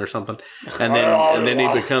own tongue or something. And then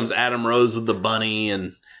he becomes Adam Rose with the bunny,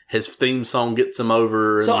 and his theme song gets him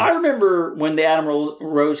over. So I remember when the Adam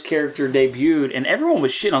Rose character debuted, and everyone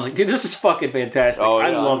was shitting. I was like, dude, this is fucking fantastic. Oh, yeah. I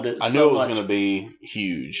loved it. I knew it was going to be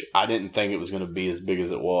huge. I didn't think it was going to be as big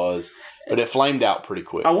as it was, but it flamed out pretty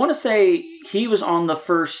quick. I want to say he was on the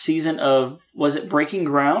first season of, was it Breaking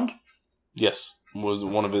Ground? Yes. Was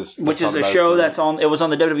one of his, which is a show that's on. It was on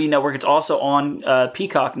the WWE Network. It's also on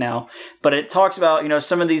Peacock now. But it talks about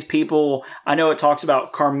some of these people. I know it talks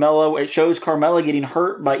about Carmella. It shows Carmella getting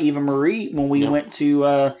hurt by Eva Marie when we went to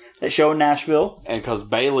that show in Nashville. And because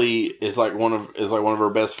Bayley is like one of her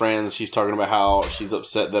best friends, she's talking about how she's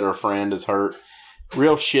upset that her friend is hurt.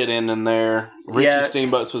 Real shit in there. Richie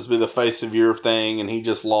Steamboat's supposed to be the face of your thing, and he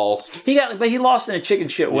just lost. But he lost in a chicken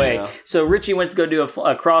shit way. Yeah. So Richie went to go do a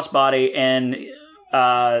crossbody, and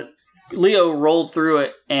Leo rolled through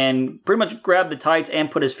it and pretty much grabbed the tights and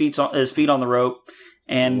put his feet on the rope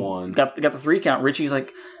and got the 3 count. Richie's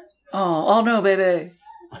like, oh no, baby.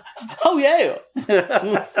 Oh yeah.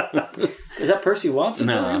 Is that Percy Watson?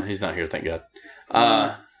 No, he's not here. Thank God.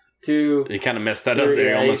 He kind of messed that up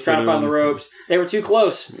there. Yeah, he's trying to find the ropes. They were too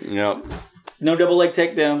close. Yep. No double leg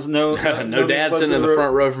takedowns. No dad sitting in the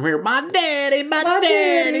front row from here. My daddy.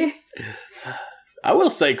 I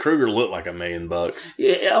will say Kruger looked like $1 million.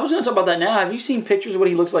 Yeah, I was going to talk about that now. Have you seen pictures of what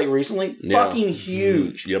he looks like recently? Yeah. Fucking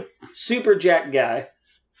huge. Yep. Super jacked guy.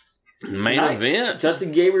 Main event.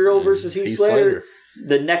 Justin Gabriel versus Heath Slater.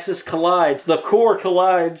 The Nexus collides. The core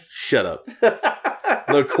collides. Shut up.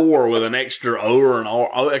 The core with an extra O or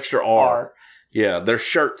an extra R. Yeah, their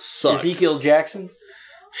shirts suck. Ezekiel Jackson.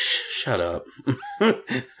 Shut up.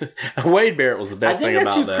 Wade Barrett was the best thing about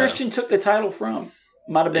that. I think that's who Christian took the title from.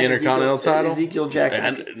 Might have been Intercontinental title? Ezekiel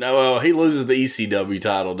Jackson. No, he loses the ECW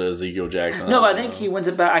title to Ezekiel Jackson. No, I think he wins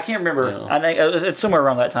it back. I can't remember. No. I think it's somewhere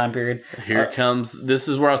around that time period. Here it comes. This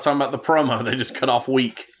is where I was talking about the promo. They just cut off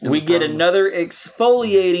week. We get another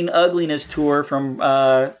exfoliating ugliness tour from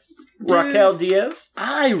Raquel Diaz.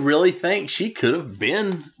 I really think she could have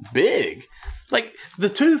been big. Like, the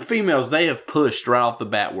 2 females they have pushed right off the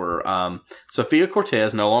bat were Sophia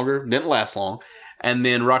Cortez, didn't last long. And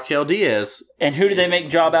then Raquel Diaz. And who did they make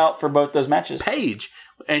job out for both those matches? Paige.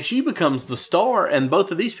 And she becomes the star, and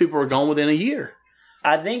both of these people are gone within a year.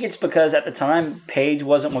 I think it's because at the time, Paige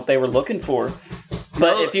wasn't what they were looking for.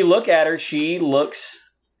 But if you look at her, she looks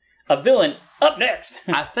a villain. Up next.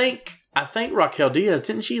 I think Raquel Diaz,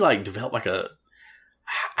 didn't she develop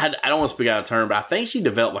I don't want to speak out of turn, but I think she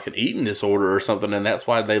developed an eating disorder or something, and that's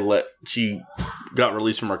why she got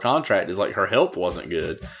released from her contract, is her health wasn't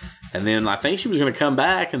good. And then I think she was going to come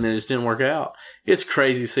back, and then it just didn't work out. It's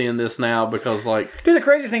crazy seeing this now because, Dude, the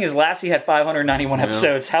craziest thing is Lassie had 591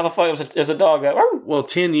 episodes. How the fuck was a dog that? Well,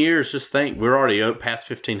 10 years, just think. We're already past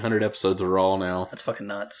 1,500 episodes of Raw now. That's fucking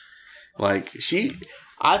nuts.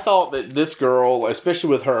 I thought that this girl,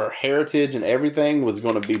 especially with her heritage and everything, was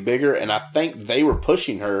going to be bigger, and I think they were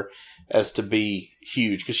pushing her as to be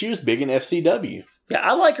huge because she was big in FCW. Yeah,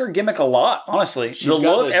 I like her gimmick a lot, honestly. The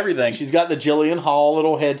look, everything. She's got the Jillian Hall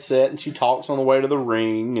little headset, and she talks on the way to the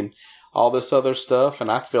ring and all this other stuff,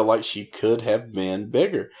 and I feel like she could have been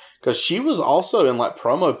bigger. Because she was also in like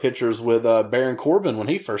promo pictures with Baron Corbin when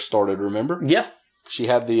he first started, remember? Yeah. She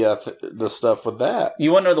had the stuff with that.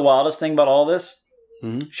 You want to know the wildest thing about all this?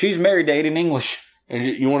 Mm-hmm. She's married to Aiden English. And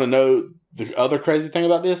you want to know the other crazy thing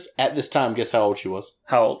about this? At this time, guess how old she was?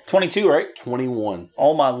 How old? 22, right? 21.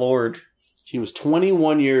 Oh, my Lord. She was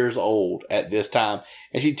 21 years old at this time.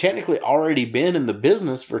 And she'd technically already been in the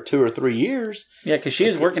business for 2 or 3 years. Yeah, because she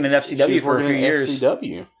was working in FCW for a few years.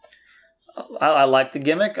 FCW. I like the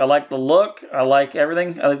gimmick. I like the look. I like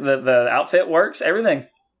everything. I like the outfit works. Everything.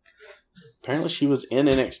 Apparently she was in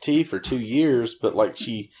NXT for 2 years, but like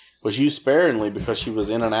she was used sparingly because she was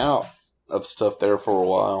in and out of stuff there for a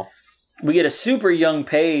while. We get a super young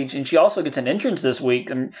Paige, and she also gets an entrance this week.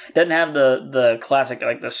 And doesn't have the classic,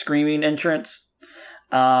 like the screaming entrance.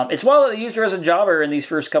 It's wild that they used her as a jobber in these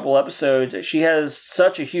first couple episodes. She has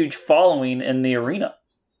such a huge following in the arena.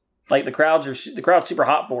 Like the crowd's super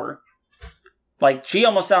hot for her. Like she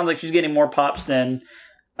almost sounds like she's getting more pops than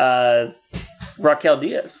Raquel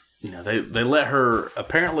Diaz. Yeah, they let her.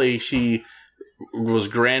 Apparently, she was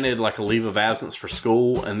granted like a leave of absence for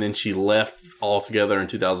school, and then she left altogether in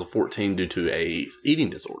 2014 due to a eating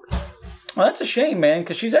disorder. Well, that's a shame, man,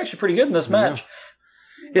 because she's actually pretty good in this match.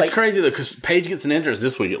 Yeah. It's crazy though, because Paige gets an entrance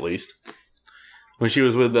this week at least. When she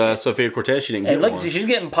was with Sofia Cortez, she didn't get one. She's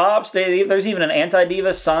getting pops. There's even an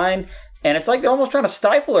anti-diva sign, and it's like they're almost trying to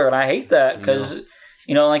stifle her, and I hate that because. Yeah.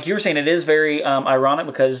 You know, like you were saying, it is very ironic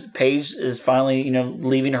because Paige is finally,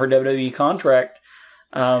 leaving her WWE contract.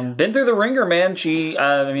 Been through the ringer, man. She,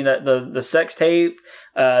 the sex tape,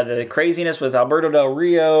 the craziness with Alberto Del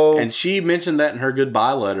Rio, and she mentioned that in her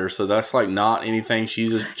goodbye letter. So that's like not anything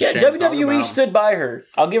she's ashamed to talk WWE about. Stood by her.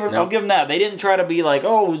 I'll give them that. They didn't try to be like,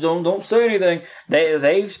 oh, don't say anything.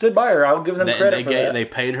 They stood by her. I'll give them credit for that. They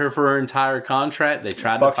paid her for her entire contract. They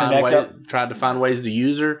tried to find ways to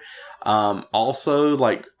use her. Also,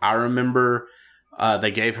 like I remember, they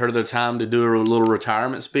gave her the time to do a little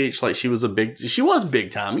retirement speech. Like she was big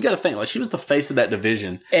time. You got to think like she was the face of that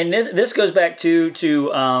division. And this goes back to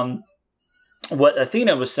what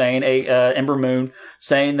Athena was saying, Ember Moon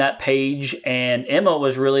saying that Paige and Emma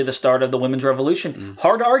was really the start of the women's revolution. Mm.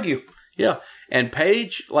 Hard to argue. Yeah. And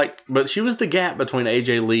Paige, but she was the gap between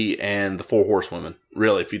AJ Lee and the Four Horsewomen,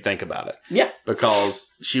 really, if you think about it. Yeah. Because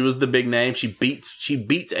she was the big name. She beats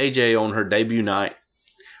AJ on her debut night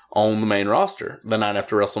on the main roster, the night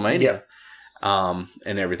after WrestleMania. Yeah.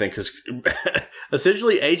 And everything. Because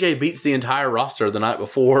essentially, AJ beats the entire roster the night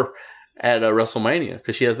before at WrestleMania.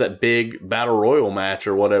 Because she has that big Battle Royal match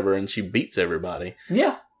or whatever, and she beats everybody.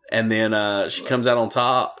 Yeah. And then she comes out on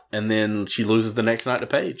top, and then she loses the next night to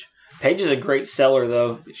Paige. Paige is a great seller,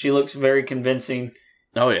 though. She looks very convincing.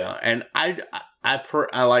 Oh yeah, and I pray,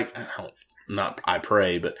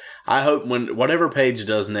 but I hope whatever Paige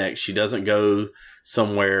does next, she doesn't go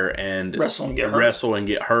somewhere and wrestle and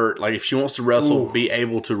get hurt. Like if she wants to wrestle, be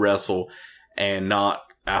able to wrestle, and not.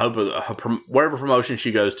 I hope whatever promotion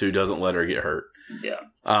she goes to doesn't let her get hurt. Yeah.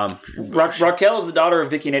 Raquel is the daughter of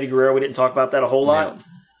Vicky and Eddie Guerrero. We didn't talk about that a whole lot.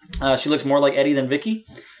 Yeah. She looks more like Eddie than Vicky.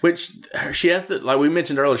 Which she has like we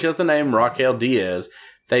mentioned earlier, she has the name Raquel Diaz.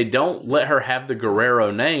 They don't let her have the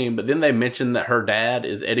Guerrero name, but then they mention that her dad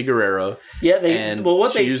is Eddie Guerrero. Yeah,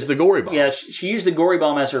 she used the Gory Bomb. Yeah, she used the Gory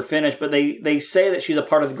Bomb as her finish, but they say that she's a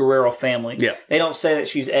part of the Guerrero family. Yeah. They don't say that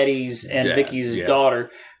she's Eddie's and Vicky's daughter.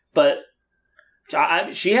 But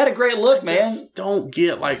she had a great look, man. I just don't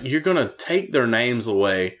get, like, you're going to take their names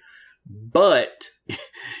away, but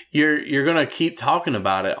you're going to keep talking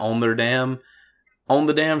about it on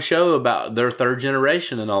the damn show about their third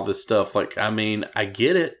generation and all this stuff. Like, I mean, I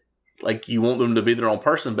get it. Like, you want them to be their own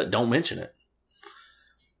person, but don't mention it.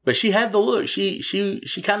 But she had the look. She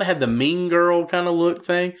kind of had the mean girl kind of look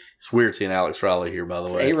thing. It's weird seeing Alex Riley here, by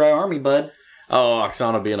the way. A-Ray Army, bud. Oh,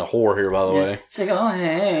 Oksana being a whore here, by the way. It's like, oh,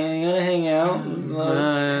 hey, you want to hang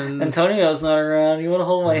out? Antonio's not around. You want to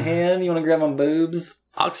hold my hand? You want to grab my boobs?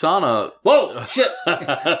 Oksana. Whoa, shit.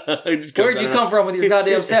 Where'd you come from with your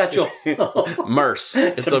goddamn satchel? Merce.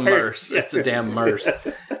 It's a Merce. It's a damn Merce.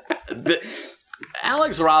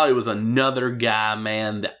 Alex Riley was another guy,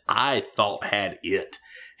 man, that I thought had it.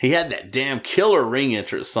 He had that damn killer ring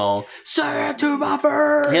entrance song. Say it to my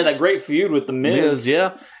face. He had that great feud with The Miz.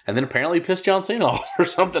 Yeah. And then apparently he pissed John Cena off or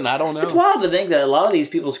something. I don't know. It's wild to think that a lot of these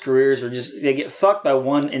people's careers are they get fucked by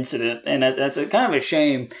one incident. And that's kind of a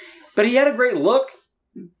shame. But he had a great look.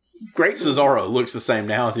 great. Cesaro looks the same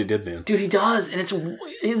now as he did then. Dude, he does, and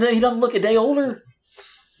he doesn't look a day older.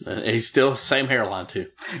 He's still same hairline too.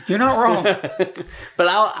 You're not wrong. But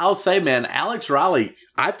I'll say, man, Alex Riley,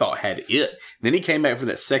 I thought had it. Then he came back for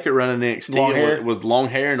that second run in NXT with long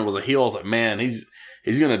hair, and it was a heel. I was like, man, he's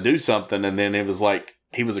gonna do something. And then it was like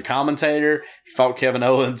he was a commentator. He fought Kevin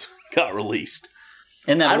Owens, got released.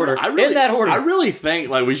 In that order. I really think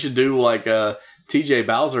like we should do like TJ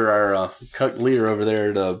Bowser, our cuck leader over there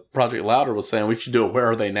at Project Louder, was saying we should do a Where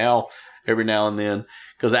Are They Now every now and then.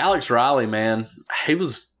 Because Alex Riley, man, he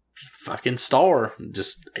was fucking star.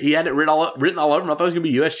 Just he had it written all over him. I thought he was gonna be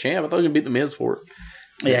U.S. champ. I thought he was gonna beat the Miz for it.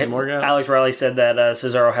 Yeah, Alex Riley said that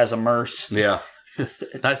Cesaro has a Merce. Yeah,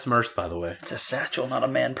 nice Merce, by the way. It's a satchel, not a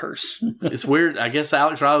man purse. It's weird. I guess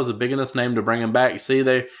Alex Riley was a big enough name to bring him back. You see,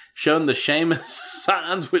 they showed the Sheamus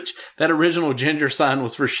signs, which that original ginger sign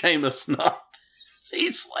was for Sheamus, not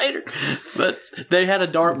Heath Slater. But they had a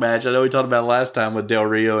dark match. I know we talked about it last time with Del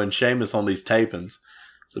Rio and Sheamus on these tapings,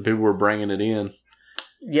 so people were bringing it in.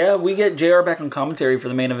 Yeah, we get JR back on commentary for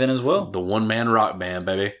the main event as well. The one-man rock band,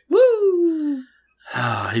 baby. Woo!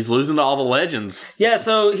 He's losing to all the legends. Yeah,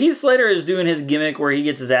 so Heath Slater is doing his gimmick where he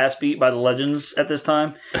gets his ass beat by the legends at this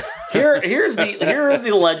time. Here are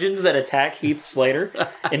the legends that attack Heath Slater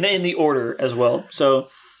in the order as well. So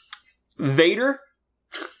Vader,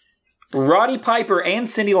 Roddy Piper, and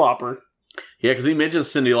Cyndi Lauper. Yeah, because he mentions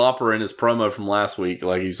Cyndi Lauper in his promo from last week.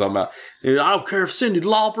 Like, he's talking about, I don't care if Cyndi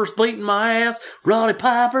Lauper's beating my ass, Roddy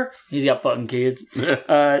Piper. He's got fucking kids.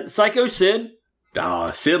 Psycho Sid.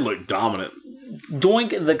 Sid looked dominant.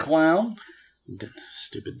 Doink the Clown.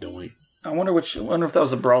 Stupid Doink. I wonder if that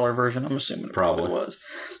was a brawler version. I'm assuming it probably was.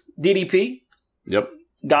 DDP. Yep.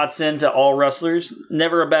 Godsend to all wrestlers.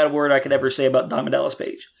 Never a bad word I could ever say about Diamond Dallas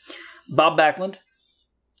Page. Bob Backlund.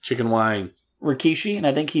 Chicken Wine. Rikishi, and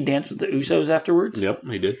I think he danced with the Usos afterwards. Yep,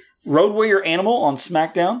 he did. Road Warrior Animal on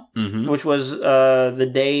SmackDown, which was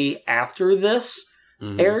the day after this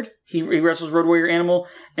aired. He wrestles Road Warrior Animal,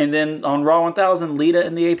 and then on Raw 1000, Lita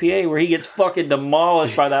in the APA, where he gets fucking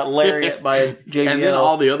demolished by that lariat by JBL. And then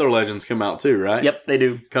all the other legends come out too, right? Yep, they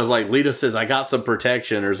do. Because like Lita says, I got some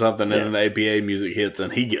protection or something, and then the APA music hits,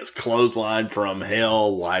 and he gets clotheslined from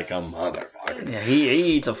hell like a motherfucker. Yeah,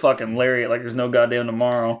 he eats a fucking lariat like there's no goddamn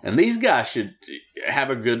tomorrow. And these guys should have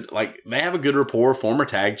a good, they have a good rapport. Former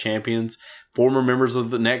tag champions, former members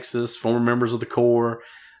of the Nexus, former members of the Core.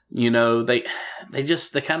 You know, they've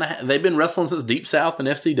been wrestling since Deep South and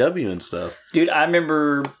FCW and stuff. Dude, I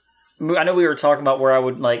know we were talking about where I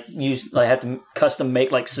would have to custom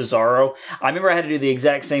make like Cesaro. I remember I had to do the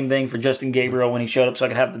exact same thing for Justin Gabriel when he showed up so I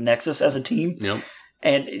could have the Nexus as a team. Yep.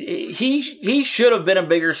 And he should have been a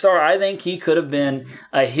bigger star. I think he could have been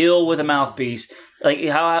a heel with a mouthpiece. Like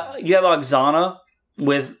how you have Oksana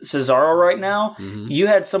with Cesaro right now. Mm-hmm. You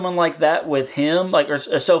had someone like that with him, like or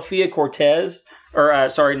Sophia Cortez. Or,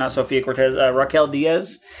 sorry, not Sophia Cortez, Raquel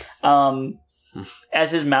Diaz,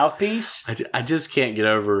 as his mouthpiece. I just can't get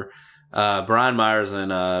over, Brian Myers and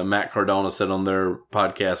Matt Cardona said on their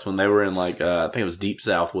podcast when they were in, I think it was Deep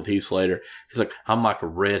South with Heath Slater, he's like, I'm like a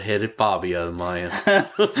red-headed Fabio, man.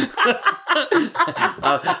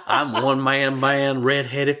 I'm one-man band,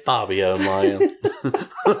 red-headed Fabio, man.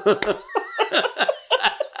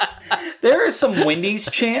 There are some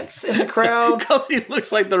Wendy's chants in the crowd. Because he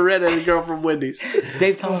looks like the redheaded girl from Wendy's. It's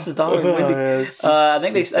Dave Thomas's daughter, Wendy. I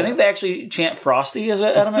think they actually chant Frosty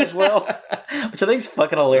at him as well, which I think is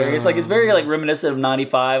fucking hilarious. It's very reminiscent of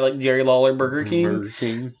 '95, like Jerry Lawler, Burger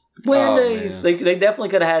King. Wendy's. They definitely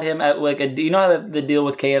could have had him at you know how the deal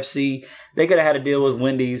with KFC. They could have had a deal with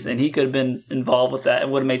Wendy's, and he could have been involved with that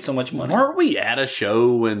and would have made so much money. Weren't we at a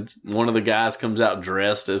show when one of the guys comes out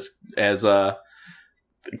dressed as a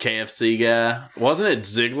KFC guy? Wasn't it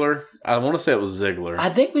Ziggler? I want to say it was Ziggler. I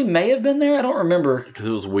think we may have been there. I don't remember. Because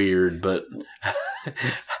it was weird, but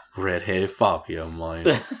redheaded Fabio,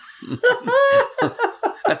 man.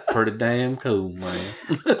 That's pretty damn cool, man.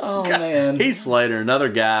 Oh, man. Heath Slater, another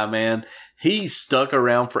guy, man. He stuck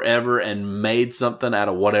around forever and made something out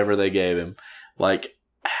of whatever they gave him.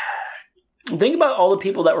 Think about all the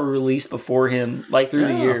people that were released before him, through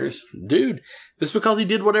the years. Dude, it's because he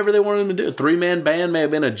did whatever they wanted him to do. A 3-man band may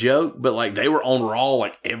have been a joke, but they were on Raw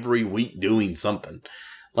every week doing something.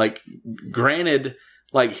 Granted,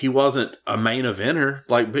 he wasn't a main eventer.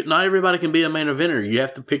 But not everybody can be a main eventer. You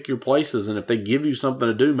have to pick your places, and if they give you something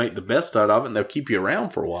to do, make the best out of it, and they'll keep you around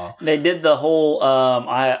for a while. They did the whole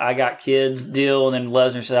I got kids deal, and then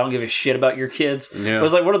Lesnar said, I don't give a shit about your kids. Yeah. It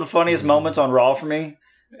was one of the funniest moments on Raw for me.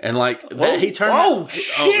 And he turned. Oh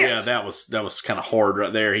shit! Oh yeah, that was kind of hard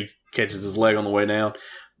right there. He catches his leg on the way down,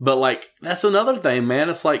 but that's another thing, man.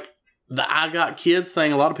 It's the I Got Kids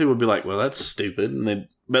thing, a lot of people would be like, well, that's stupid.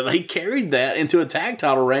 But they carried that into a tag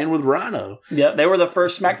title reign with Rhino. Yeah, they were the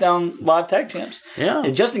first SmackDown Live tag champs. Yeah.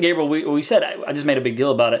 And Justin Gabriel, we said, I just made a big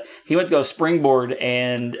deal about it. He went to go springboard,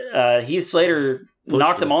 and Heath Slater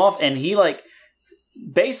knocked him off, and he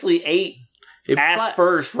basically ate ass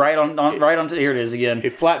first right onto, here it is again. He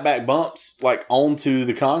flat back bumps onto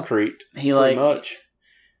the concrete. He pretty much.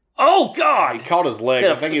 Oh God! He caught his leg.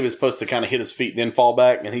 I think he was supposed to kind of hit his feet, then fall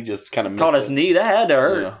back, and he just kind of caught his knee. That had to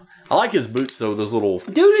hurt. Yeah. I like his boots though. Those little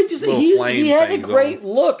he has a great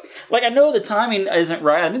look. I know the timing isn't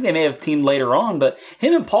right. I think they may have teamed later on, but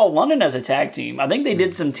him and Paul London as a tag team. I think they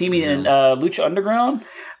did some teaming in Lucha Underground.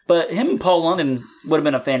 But him and Paul London would have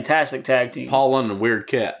been a fantastic tag team. Paul London, weird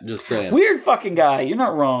cat. Just saying. Weird fucking guy. You're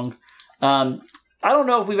not wrong. I don't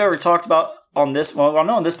know if we've ever talked about on this. Well, I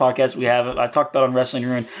know on this podcast we have. I talked about on Wrestling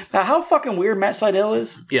Ruin. Now, how fucking weird Matt Sydal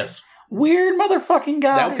is. Yes. Weird motherfucking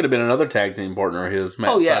guy. That could have been another tag team partner of his.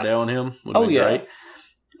 Matt Sydal and him would have been great.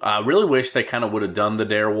 I really wish they kind of would have done the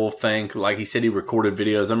Darewolf thing. Like he said, he recorded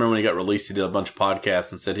videos. I remember when he got released, he did a bunch of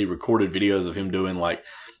podcasts and said he recorded videos of him doing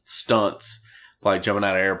stunts. Jumping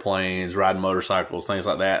out of airplanes, riding motorcycles, things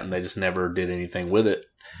like that, and they just never did anything with it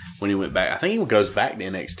when he went back. I think he goes back to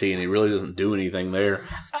NXT, and he really doesn't do anything there.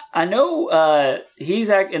 I know he's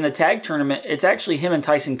in the tag tournament. It's actually him and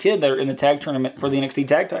Tyson Kidd that are in the tag tournament for the NXT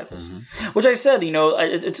tag titles, which I said,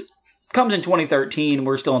 it comes in 2013.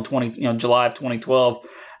 We're still in July of 2012,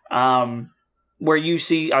 where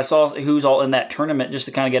I saw who's all in that tournament just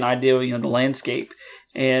to kind of get an idea of the landscape,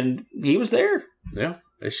 and he was there. Yeah,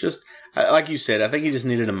 it's just. Like you said, I think he just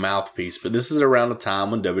needed a mouthpiece. But this is around a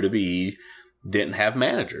time when WWE didn't have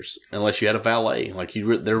managers unless you had a valet.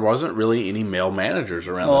 There wasn't really any male managers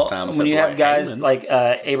around this time. When you have guys like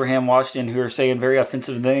Abraham Washington who are saying very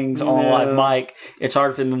offensive things on live mic, it's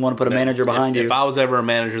hard for them to want to put a manager behind you. If I was ever a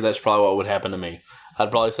manager, that's probably what would happen to me. I'd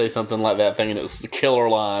probably say something like that, thinking it was the killer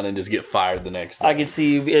line, and just get fired the next day. I could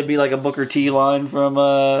see it'd be like a Booker T line from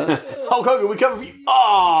Hulk Hogan, we cover for you.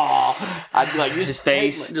 Oh, I'd be like, just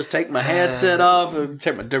take my headset off, and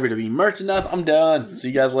take my WWE merchandise. I'm done. See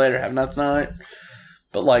you guys later. Have a nice night.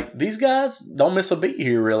 But these guys don't miss a beat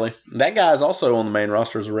here, really. That guy's also on the main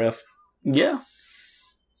roster as a ref. Yeah.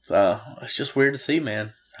 So it's just weird to see,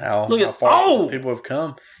 man. How far people have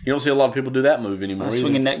come. You don't see a lot of people do that move anymore.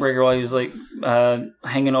 Swinging neck breaker while he was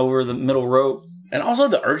hanging over the middle rope. And also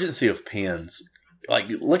the urgency of pins.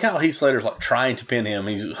 Look how Heath Slater's trying to pin him.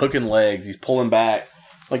 He's hooking legs. He's pulling back.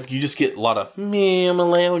 You just get a lot of, I'm going to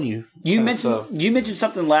lay on you. You mentioned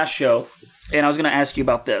something last show, and I was going to ask you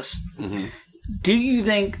about this. Mm-hmm. Do you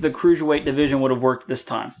think the Cruiserweight division would have worked this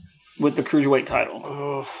time with the Cruiserweight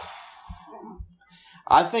title?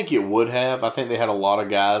 I think it would have. I think they had a lot of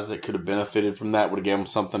guys that could have benefited from that, would have given them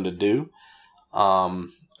something to do.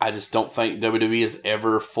 I just don't think WWE has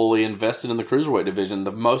ever fully invested in the Cruiserweight division.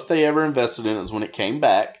 The most they ever invested in is when it came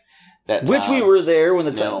back. Which we were there when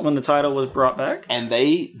the title was brought back. And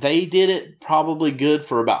they did it probably good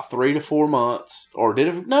for about 3 to 4 months. Or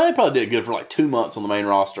they probably did it good for 2 months on the main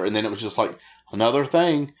roster. And then it was just another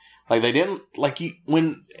thing. They didn't,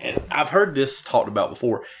 and I've heard this talked about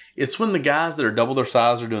before. It's when the guys that are double their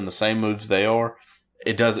size are doing the same moves they are.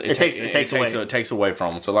 It takes away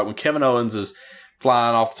from them. So when Kevin Owens is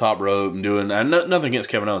flying off the top rope and doing, nothing against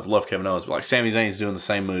Kevin Owens, love Kevin Owens, but Sami Zayn's doing the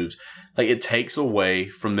same moves. It takes away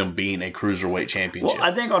from them being a Cruiserweight championship. Well,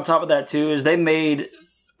 I think on top of that too is they made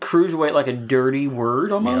Cruiserweight a dirty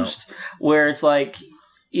word almost, where it's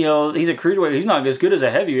he's a Cruiserweight. He's not as good as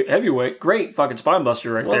a heavyweight. Great fucking spine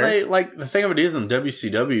buster right there. The thing of it is in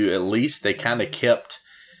WCW, at least they kind of kept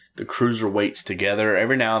the Cruiserweights together.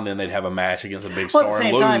 Every now and then they'd have a match against a big star. At the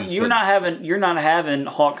same time, you're not having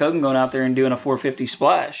Hulk Hogan going out there and doing a 450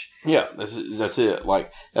 splash. Yeah, that's it.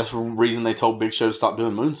 That's the reason they told Big Show to stop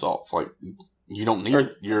doing moonsaults. You don't need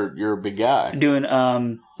it. You're a big guy. Doing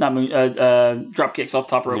drop kicks off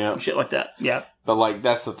top rope and shit like that. Yeah. But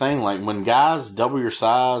that's the thing. When guys double your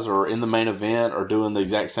size or in the main event or doing the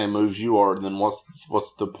exact same moves you are, then what's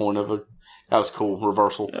the point of a? That was cool.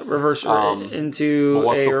 Reversal. Reverse into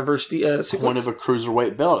a reverse sequence. Point of a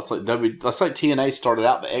cruiserweight belt. It's that's like TNA started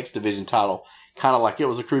out the X Division title kind of like it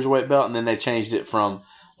was a cruiserweight belt, and then they changed it from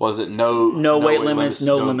no weight limits,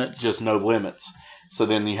 no limits, just no limits. So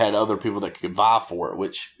then you had other people that could vie for it,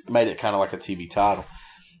 which made it kind of like a TV title.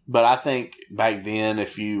 But I think back then,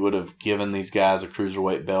 if you would have given these guys a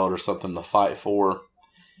cruiserweight belt or something to fight for,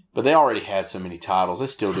 but they already had so many titles, they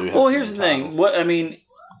still do have. Well, here's the thing.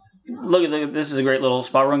 Look at this is a great little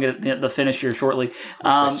spot. We're going to get the finish here shortly.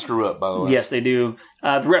 They screw up, by the way. Yes, they do.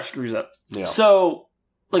 The ref screws up. Yeah. So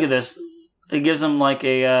look at this. It gives them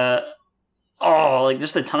a Oh, like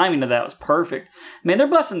just the timing of that was perfect. Man, they're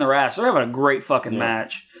busting their ass. They're having a great fucking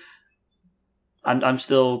match. I'm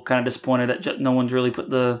still kind of disappointed that no one's really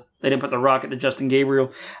they didn't put the rocket to Justin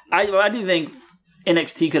Gabriel. I do think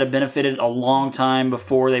NXT could have benefited a long time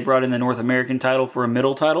before they brought in the North American title for a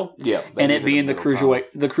middle title. Yeah. And it being the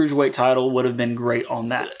cruiserweight title would have been great on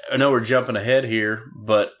that. I know we're jumping ahead here,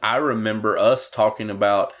 but I remember us talking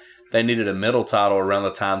about they needed a middle title around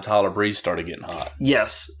the time Tyler Breeze started getting hot.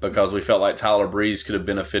 Yes. Because we felt like Tyler Breeze could have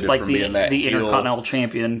benefited from being that the Intercontinental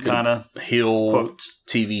Champion kind of heel quotes.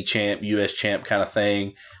 TV champ, US champ kind of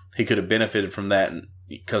thing. He could have benefited from that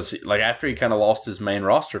because like after he kind of lost his main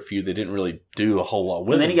roster feud, they didn't really do a whole lot with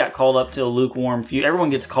him. And then he got called up to a lukewarm feud. Everyone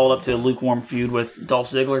gets called up to a lukewarm feud with Dolph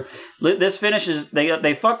Ziggler. This finish is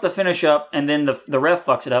they fuck the finish up and then the ref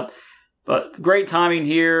fucks it up. But great timing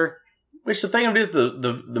here. Which the thing of it is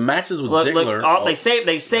the matches with Ziggler.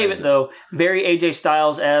 They save it though. Very AJ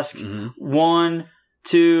Styles-esque. Mm-hmm. 1,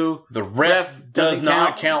 2. The ref does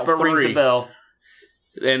not count but 3. Rings the bell.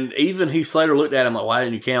 And even Heath Slater looked at him like, why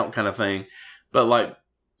didn't you count kind of thing. But like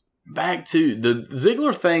back to the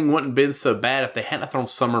Ziggler thing wouldn't have been so bad if they hadn't thrown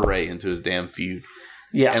Summer Rae into his damn feud.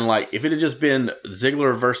 Yeah. And like if it had just been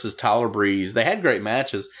Ziggler versus Tyler Breeze, they had great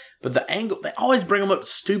matches. But the angle, they always bring them up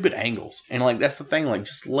stupid angles. And, like, that's the thing. Like,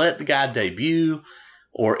 just let the guy debut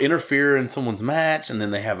or interfere in someone's match. And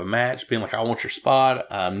then they have a match being like, I want your spot.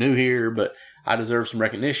 I'm new here, but I deserve some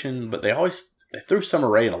recognition. But they threw Summer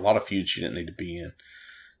Rae in a lot of feuds she didn't need to be in.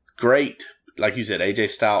 Great, like you said,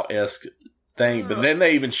 AJ Styles-esque thing. But then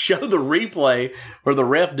they even show the replay where the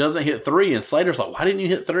ref doesn't hit 3. And Slater's like, why didn't you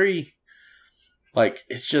hit 3? Like,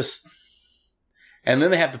 it's just... And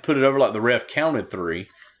then they have to put it over like the ref counted 3.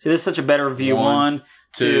 See, this is such a better view. 1,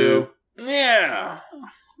 2. Yeah.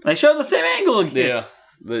 They show the same angle again.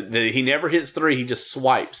 Yeah. He never hits 3. He just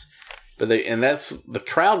swipes. But the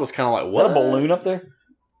crowd was kind of like, what? Is that a balloon up there?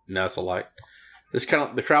 No, it's a light.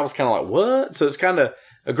 The crowd was kind of like, what? So it's kind of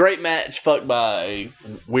a great match fucked by a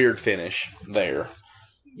weird finish there.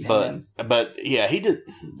 But yeah, he did.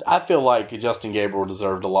 I feel like Justin Gabriel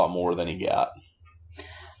deserved a lot more than he got.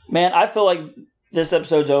 Man, I feel like this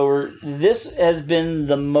episode's over. This has been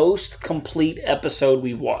the most complete episode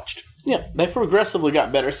we've watched. Yeah, they've progressively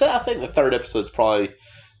got better. So I think the third episode's probably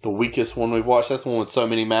the weakest one we've watched. That's the one with so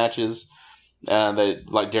many matches.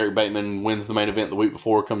 Like Derek Bateman wins the main event the week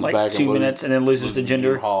before, comes like back 2 minutes and then loses to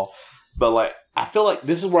Jinder Mahal. But like, I feel like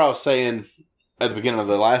this is where I was saying at the beginning of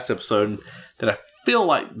the last episode that I feel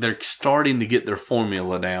like they're starting to get their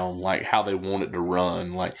formula down, like how they want it to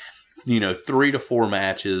run. Like, 3 to 4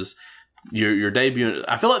 matches. You're debuting.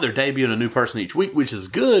 I feel like they're debuting a new person each week, which is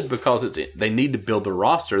good because they need to build their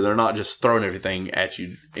roster. They're not just throwing everything at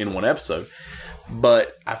you in one episode.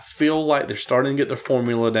 But I feel like they're starting to get their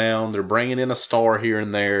formula down. They're bringing in a star here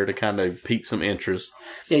and there to kind of pique some interest.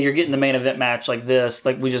 Yeah, you're getting the main event match like this,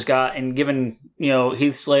 like we just got, and given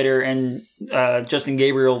Heath Slater and Justin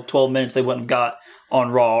Gabriel 12 minutes they wouldn't have got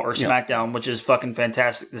on Raw or SmackDown, which is fucking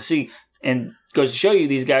fantastic to see. And goes to show you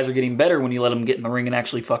these guys are getting better when you let them get in the ring and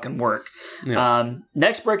actually fucking work. Yeah.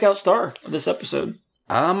 Next breakout star of this episode.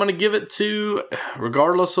 I'm going to give it to,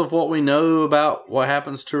 regardless of what we know about what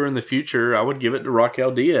happens to her in the future, I would give it to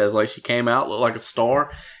Raquel Diaz. Like, she came out, looked like a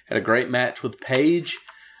star, had a great match with Paige.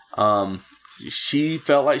 She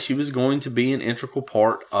felt like she was going to be an integral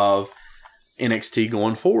part of NXT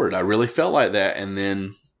going forward. I really felt like that. And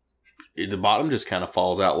then the bottom just kind of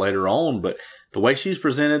falls out later on. But the way she's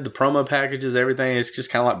presented, the promo packages, everything, it's just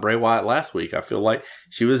kind of like Bray Wyatt last week. I feel like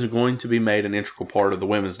she was going to be made an integral part of the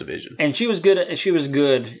women's division. And she was good. She was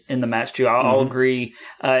good in the match, too. I'll agree.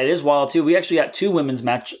 It is wild, too. We actually got 2 women's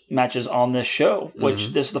matches on this show,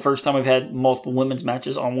 which this is the first time we've had multiple women's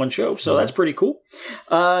matches on one show. So that's pretty cool.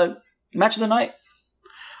 Match of the night.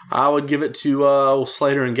 I would give it to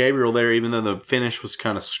Slater and Gabriel there, even though the finish was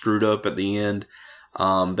kind of screwed up at the end.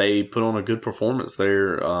 They put on a good performance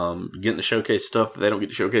there, getting to showcase stuff that they don't get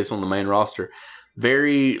to showcase on the main roster.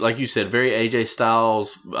 Very, like you said, very AJ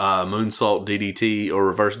Styles, moonsault DDT or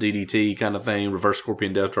reverse DDT kind of thing, reverse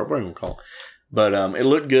Scorpion Death Drop, whatever you want to call it. But it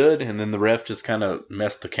looked good, and then the ref just kind of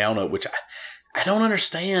messed the count up, which I don't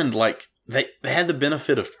understand. Like, they had the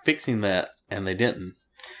benefit of fixing that, and they didn't.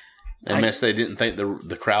 Unless they didn't think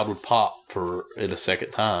the crowd would pop for it a second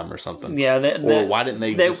time or something. Yeah, why didn't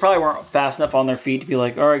they? They probably weren't fast enough on their feet to be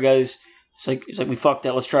like, "All right, guys, it's like we fucked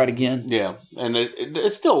that. Let's try it again." Yeah, and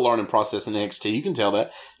it's still a learning process in NXT. You can tell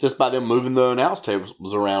that just by them moving the announce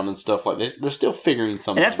tables around and stuff like that. They're still figuring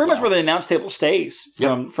something. And that's pretty much where the announce table stays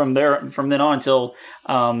from then on until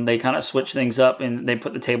they kind of switch things up and they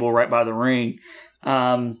put the table right by the ring.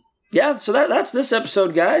 So that's this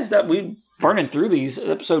episode, guys. That we burning through these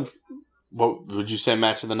episode what would you say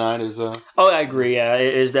match of the night is? Oh, I agree. Yeah,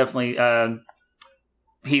 it is definitely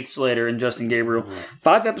Heath Slater and Justin Gabriel.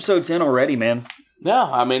 5 episodes in already, man. Yeah,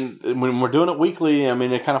 I mean, when we're doing it weekly, I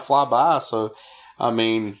mean, they kind of fly by. So, I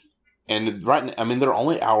mean, and they're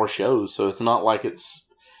only hour shows, so it's not like it's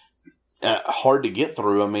hard to get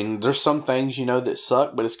through. I mean, there's some things, that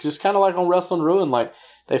suck, but it's just kind of like on Wrestling Ruin, like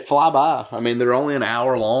they fly by. I mean, they're only an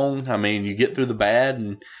hour long. I mean, you get through the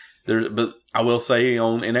bad, but I will say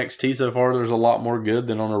on NXT so far, there's a lot more good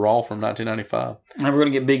than on a Raw from 1995. And we're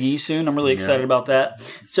going to get Big E soon. I'm really excited about that.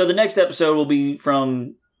 So the next episode will be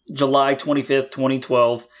from July 25th,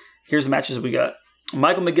 2012. Here's the matches we got.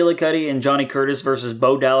 Michael McGillicuddy and Johnny Curtis versus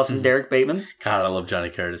Bo Dallas and Derek Bateman. God, I love Johnny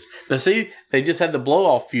Curtis. But see, they just had the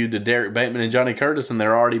blow-off feud to Derek Bateman and Johnny Curtis, and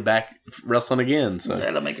they're already back wrestling again. So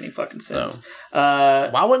that don't make any fucking sense.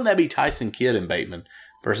 Why wouldn't that be Tyson Kidd and Bateman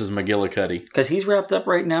versus McGillicuddy? Because he's wrapped up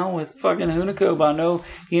right now with fucking Hunico. But I know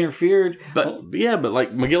he interfered. But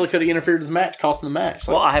like McGillicuddy interfered in his match, costing the match.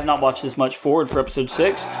 Well, I have not watched this much forward for episode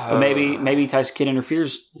 6, but maybe Tyson Kidd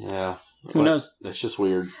interferes. Yeah. Who knows? That's just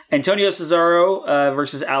weird. Antonio Cesaro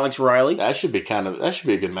versus Alex Riley. That should be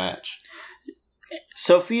a good match.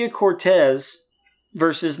 Sophia Cortez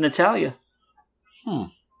versus Natalia.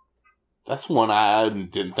 That's one I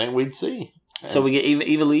didn't think we'd see. So we get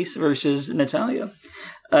Eva Lise versus Natalia.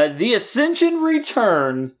 The Ascension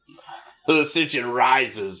return. The Ascension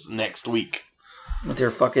rises next week. With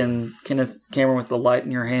your fucking Kenneth Cameron with the light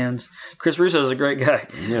in your hands. Chris Russo's a great guy.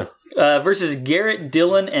 Yeah. Versus Garrett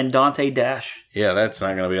Dillon and Dante Dash. Yeah, that's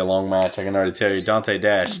not going to be a long match. I can already tell you. Dante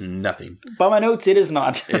Dash, nothing. By my notes, it is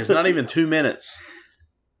not. It's not even 2 minutes.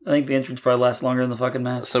 I think the entrance probably lasts longer than the fucking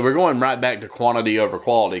match. So we're going right back to quantity over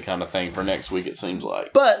quality kind of thing for next week, it seems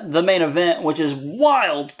like. But the main event, which is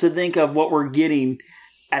wild to think of what we're getting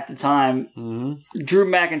at the time, Drew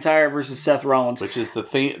McIntyre versus Seth Rollins. Which is the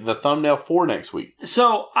thumbnail for next week.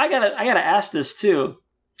 So I gotta ask this too,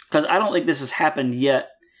 because I don't think this has happened yet.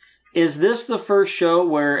 Is this the first show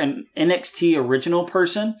where an NXT original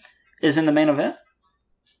person is in the main event?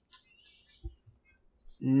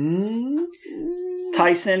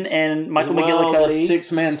 Tyson and Michael McGillicuddy. The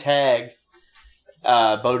 6-man tag.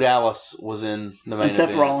 Bo Dallas was in the main event. And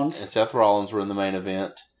Seth Rollins. And Seth Rollins were in the main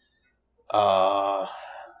event.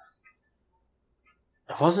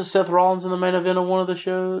 Wasn't Seth Rollins in the main event of one of the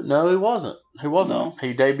shows? No, he wasn't. No.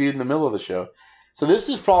 He debuted in the middle of the show. So this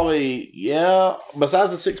is probably,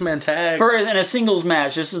 besides the 6-man tag. In a singles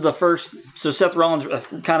match, this is the first. So Seth Rollins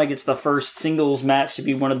kind of gets the first singles match to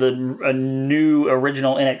be one of the new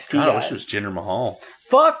original NXT guys. I wish it was Jinder Mahal.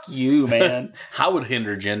 Fuck you, man. I would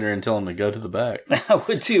hinder Jinder and tell him to go to the back. I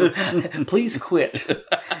would too. Please quit.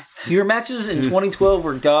 Your matches in 2012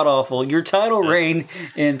 were god-awful. Your title reign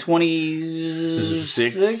in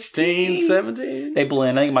 2016? 17? They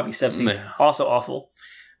blend. I think it might be 17. Yeah. Also awful.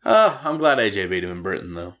 I'm glad AJ beat him in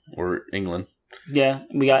Britain, though. Or England. Yeah,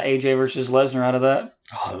 we got AJ versus Lesnar out of that.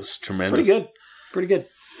 Oh, that was tremendous. Pretty good.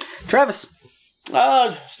 Travis.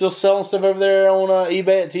 Still selling stuff over there on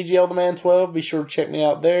eBay at TGLTheMan12. Be sure to check me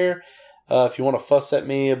out there. If you want to fuss at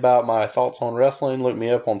me about my thoughts on wrestling, look me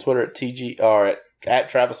up on Twitter at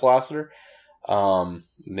Travis Lassiter.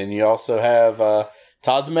 Then you also have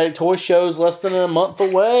Todd's Medic Toy Shows less than a month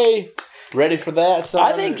away. Ready for that? So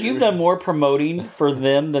I think you've done more promoting for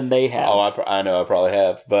them than they have. Oh, I know I probably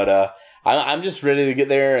have. But I'm just ready to get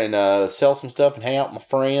there and sell some stuff and hang out with my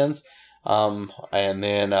friends. And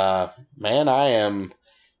then,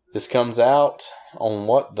 this comes out on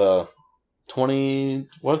the 20,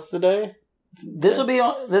 what's the day?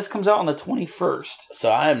 This comes out on the 21st. So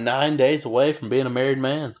I am 9 days away from being a married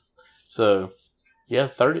man. So, yeah,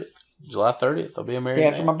 30th. July 30th, I'll be a married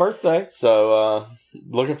man. After my birthday. So,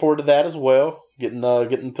 looking forward to that as well.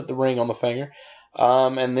 Getting put the ring on the finger.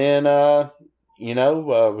 And then,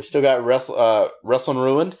 we still got Wrestling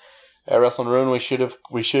Ruined. At Wrestling Ruined, we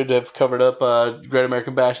should have covered up Great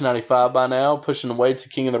American Bash 95 by now, pushing the way to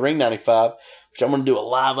King of the Ring 95, which I'm going to do a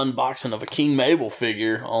live unboxing of a King Mabel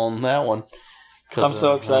figure on that one. I'm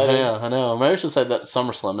so excited. Yeah, I know. Maybe I should say that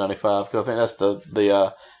SummerSlam 95, because I think that's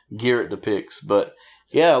the gear it depicts. But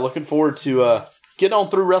yeah, looking forward to getting on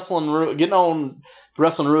the Wrestling Ruined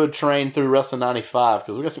train through Wrestling 95,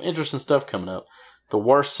 because we got some interesting stuff coming up. The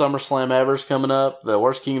worst SummerSlam ever is coming up. The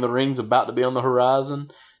worst King of the Ring's about to be on the horizon.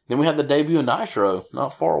 Then we have the debut of Nitro,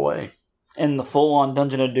 not far away. And the full-on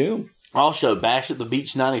Dungeon of Doom. Also, Bash at the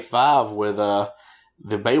Beach 95 with the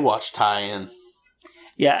Baywatch tie-in.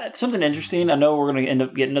 Yeah, it's something interesting. I know we're going to end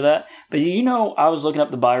up getting to that. But I was looking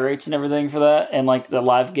up the buy rates and everything for that, and like the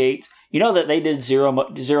live gates. You know that they did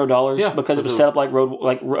 $0 because it was set up like Road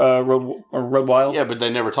Wild. Yeah, but they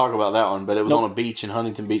never talk about that one. But it was on a beach in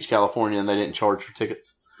Huntington Beach, California, and they didn't charge for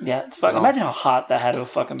tickets. Yeah, it's fucking. Imagine how hot that had to have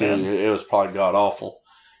fucking been. Dude, it was probably god awful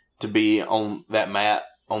to be on that mat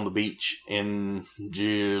on the beach in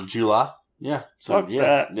July. Yeah, fuck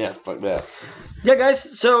that. Yeah, fuck that. Yeah,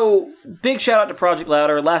 guys. So big shout out to Project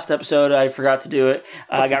Louder. Last episode, I forgot to do it.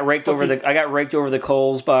 I got raked over the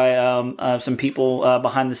coals by some people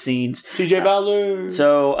behind the scenes. TJ Bowser.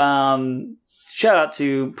 So shout out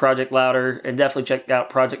to Project Louder, and definitely check out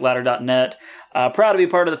projectlouder.net. Proud to be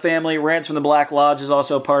part of the family. Rants from the Black Lodge is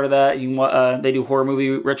also a part of that. You can, they do horror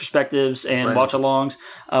movie retrospectives and watch-alongs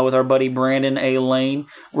with our buddy Brandon A. Lane.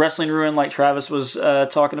 Wrestling Ruin, like Travis was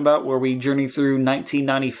talking about, where we journey through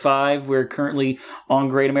 1995. We're currently on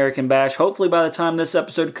Great American Bash. Hopefully by the time this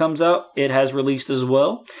episode comes out, it has released as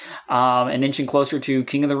well. And inching closer to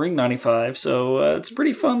King of the Ring 95. So it's a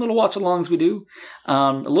pretty fun little watch-alongs we do.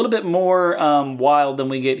 A little bit more wild than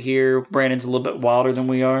we get here. Brandon's a little bit wilder than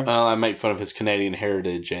we are. I make fun of his Canadian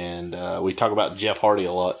heritage, and we talk about Jeff Hardy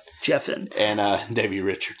a lot. Jeffin. And Davey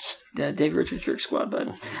Richards. Davey Richards Jerk Squad,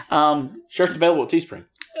 bud. Shirts available at Teespring.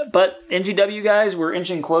 But NGW guys, we're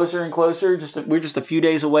inching closer and closer. We're just a few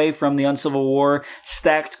days away from the Uncivil War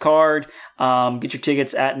stacked card. Get your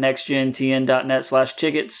tickets at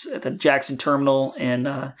nextgentn.net/tickets at the Jackson Terminal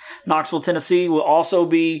in Knoxville, Tennessee. We'll also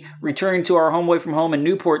be returning to our home away from home in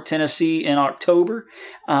Newport, Tennessee in October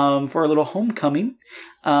for a little homecoming.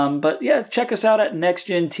 But yeah, check us out at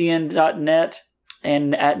nextgentn.net.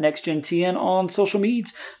 And at NextGenTN on social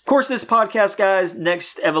medias. Of course, this podcast, guys,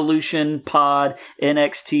 Next Evolution Pod,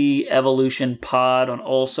 NXT Evolution Pod on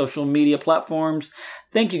all social media platforms.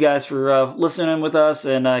 Thank you guys for listening with us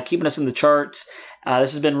and keeping us in the charts.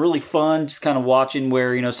 This has been really fun, just kind of watching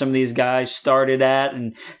where, some of these guys started at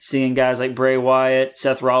and seeing guys like Bray Wyatt,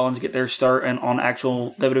 Seth Rollins get their start on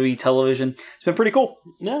actual WWE television. It's been pretty cool.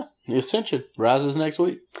 Yeah, the Ascension rises next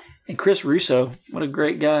week. And Chris Russo, what a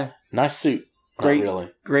great guy. Nice suit.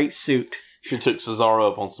 Great suit. She took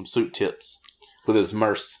Cesaro up on some suit tips with his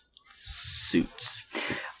Merce suits.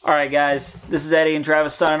 All right, guys. This is Eddie and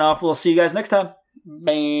Travis signing off. We'll see you guys next time.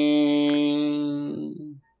 Bang.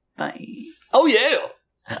 Bye. Oh, yeah.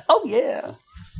 Oh, yeah.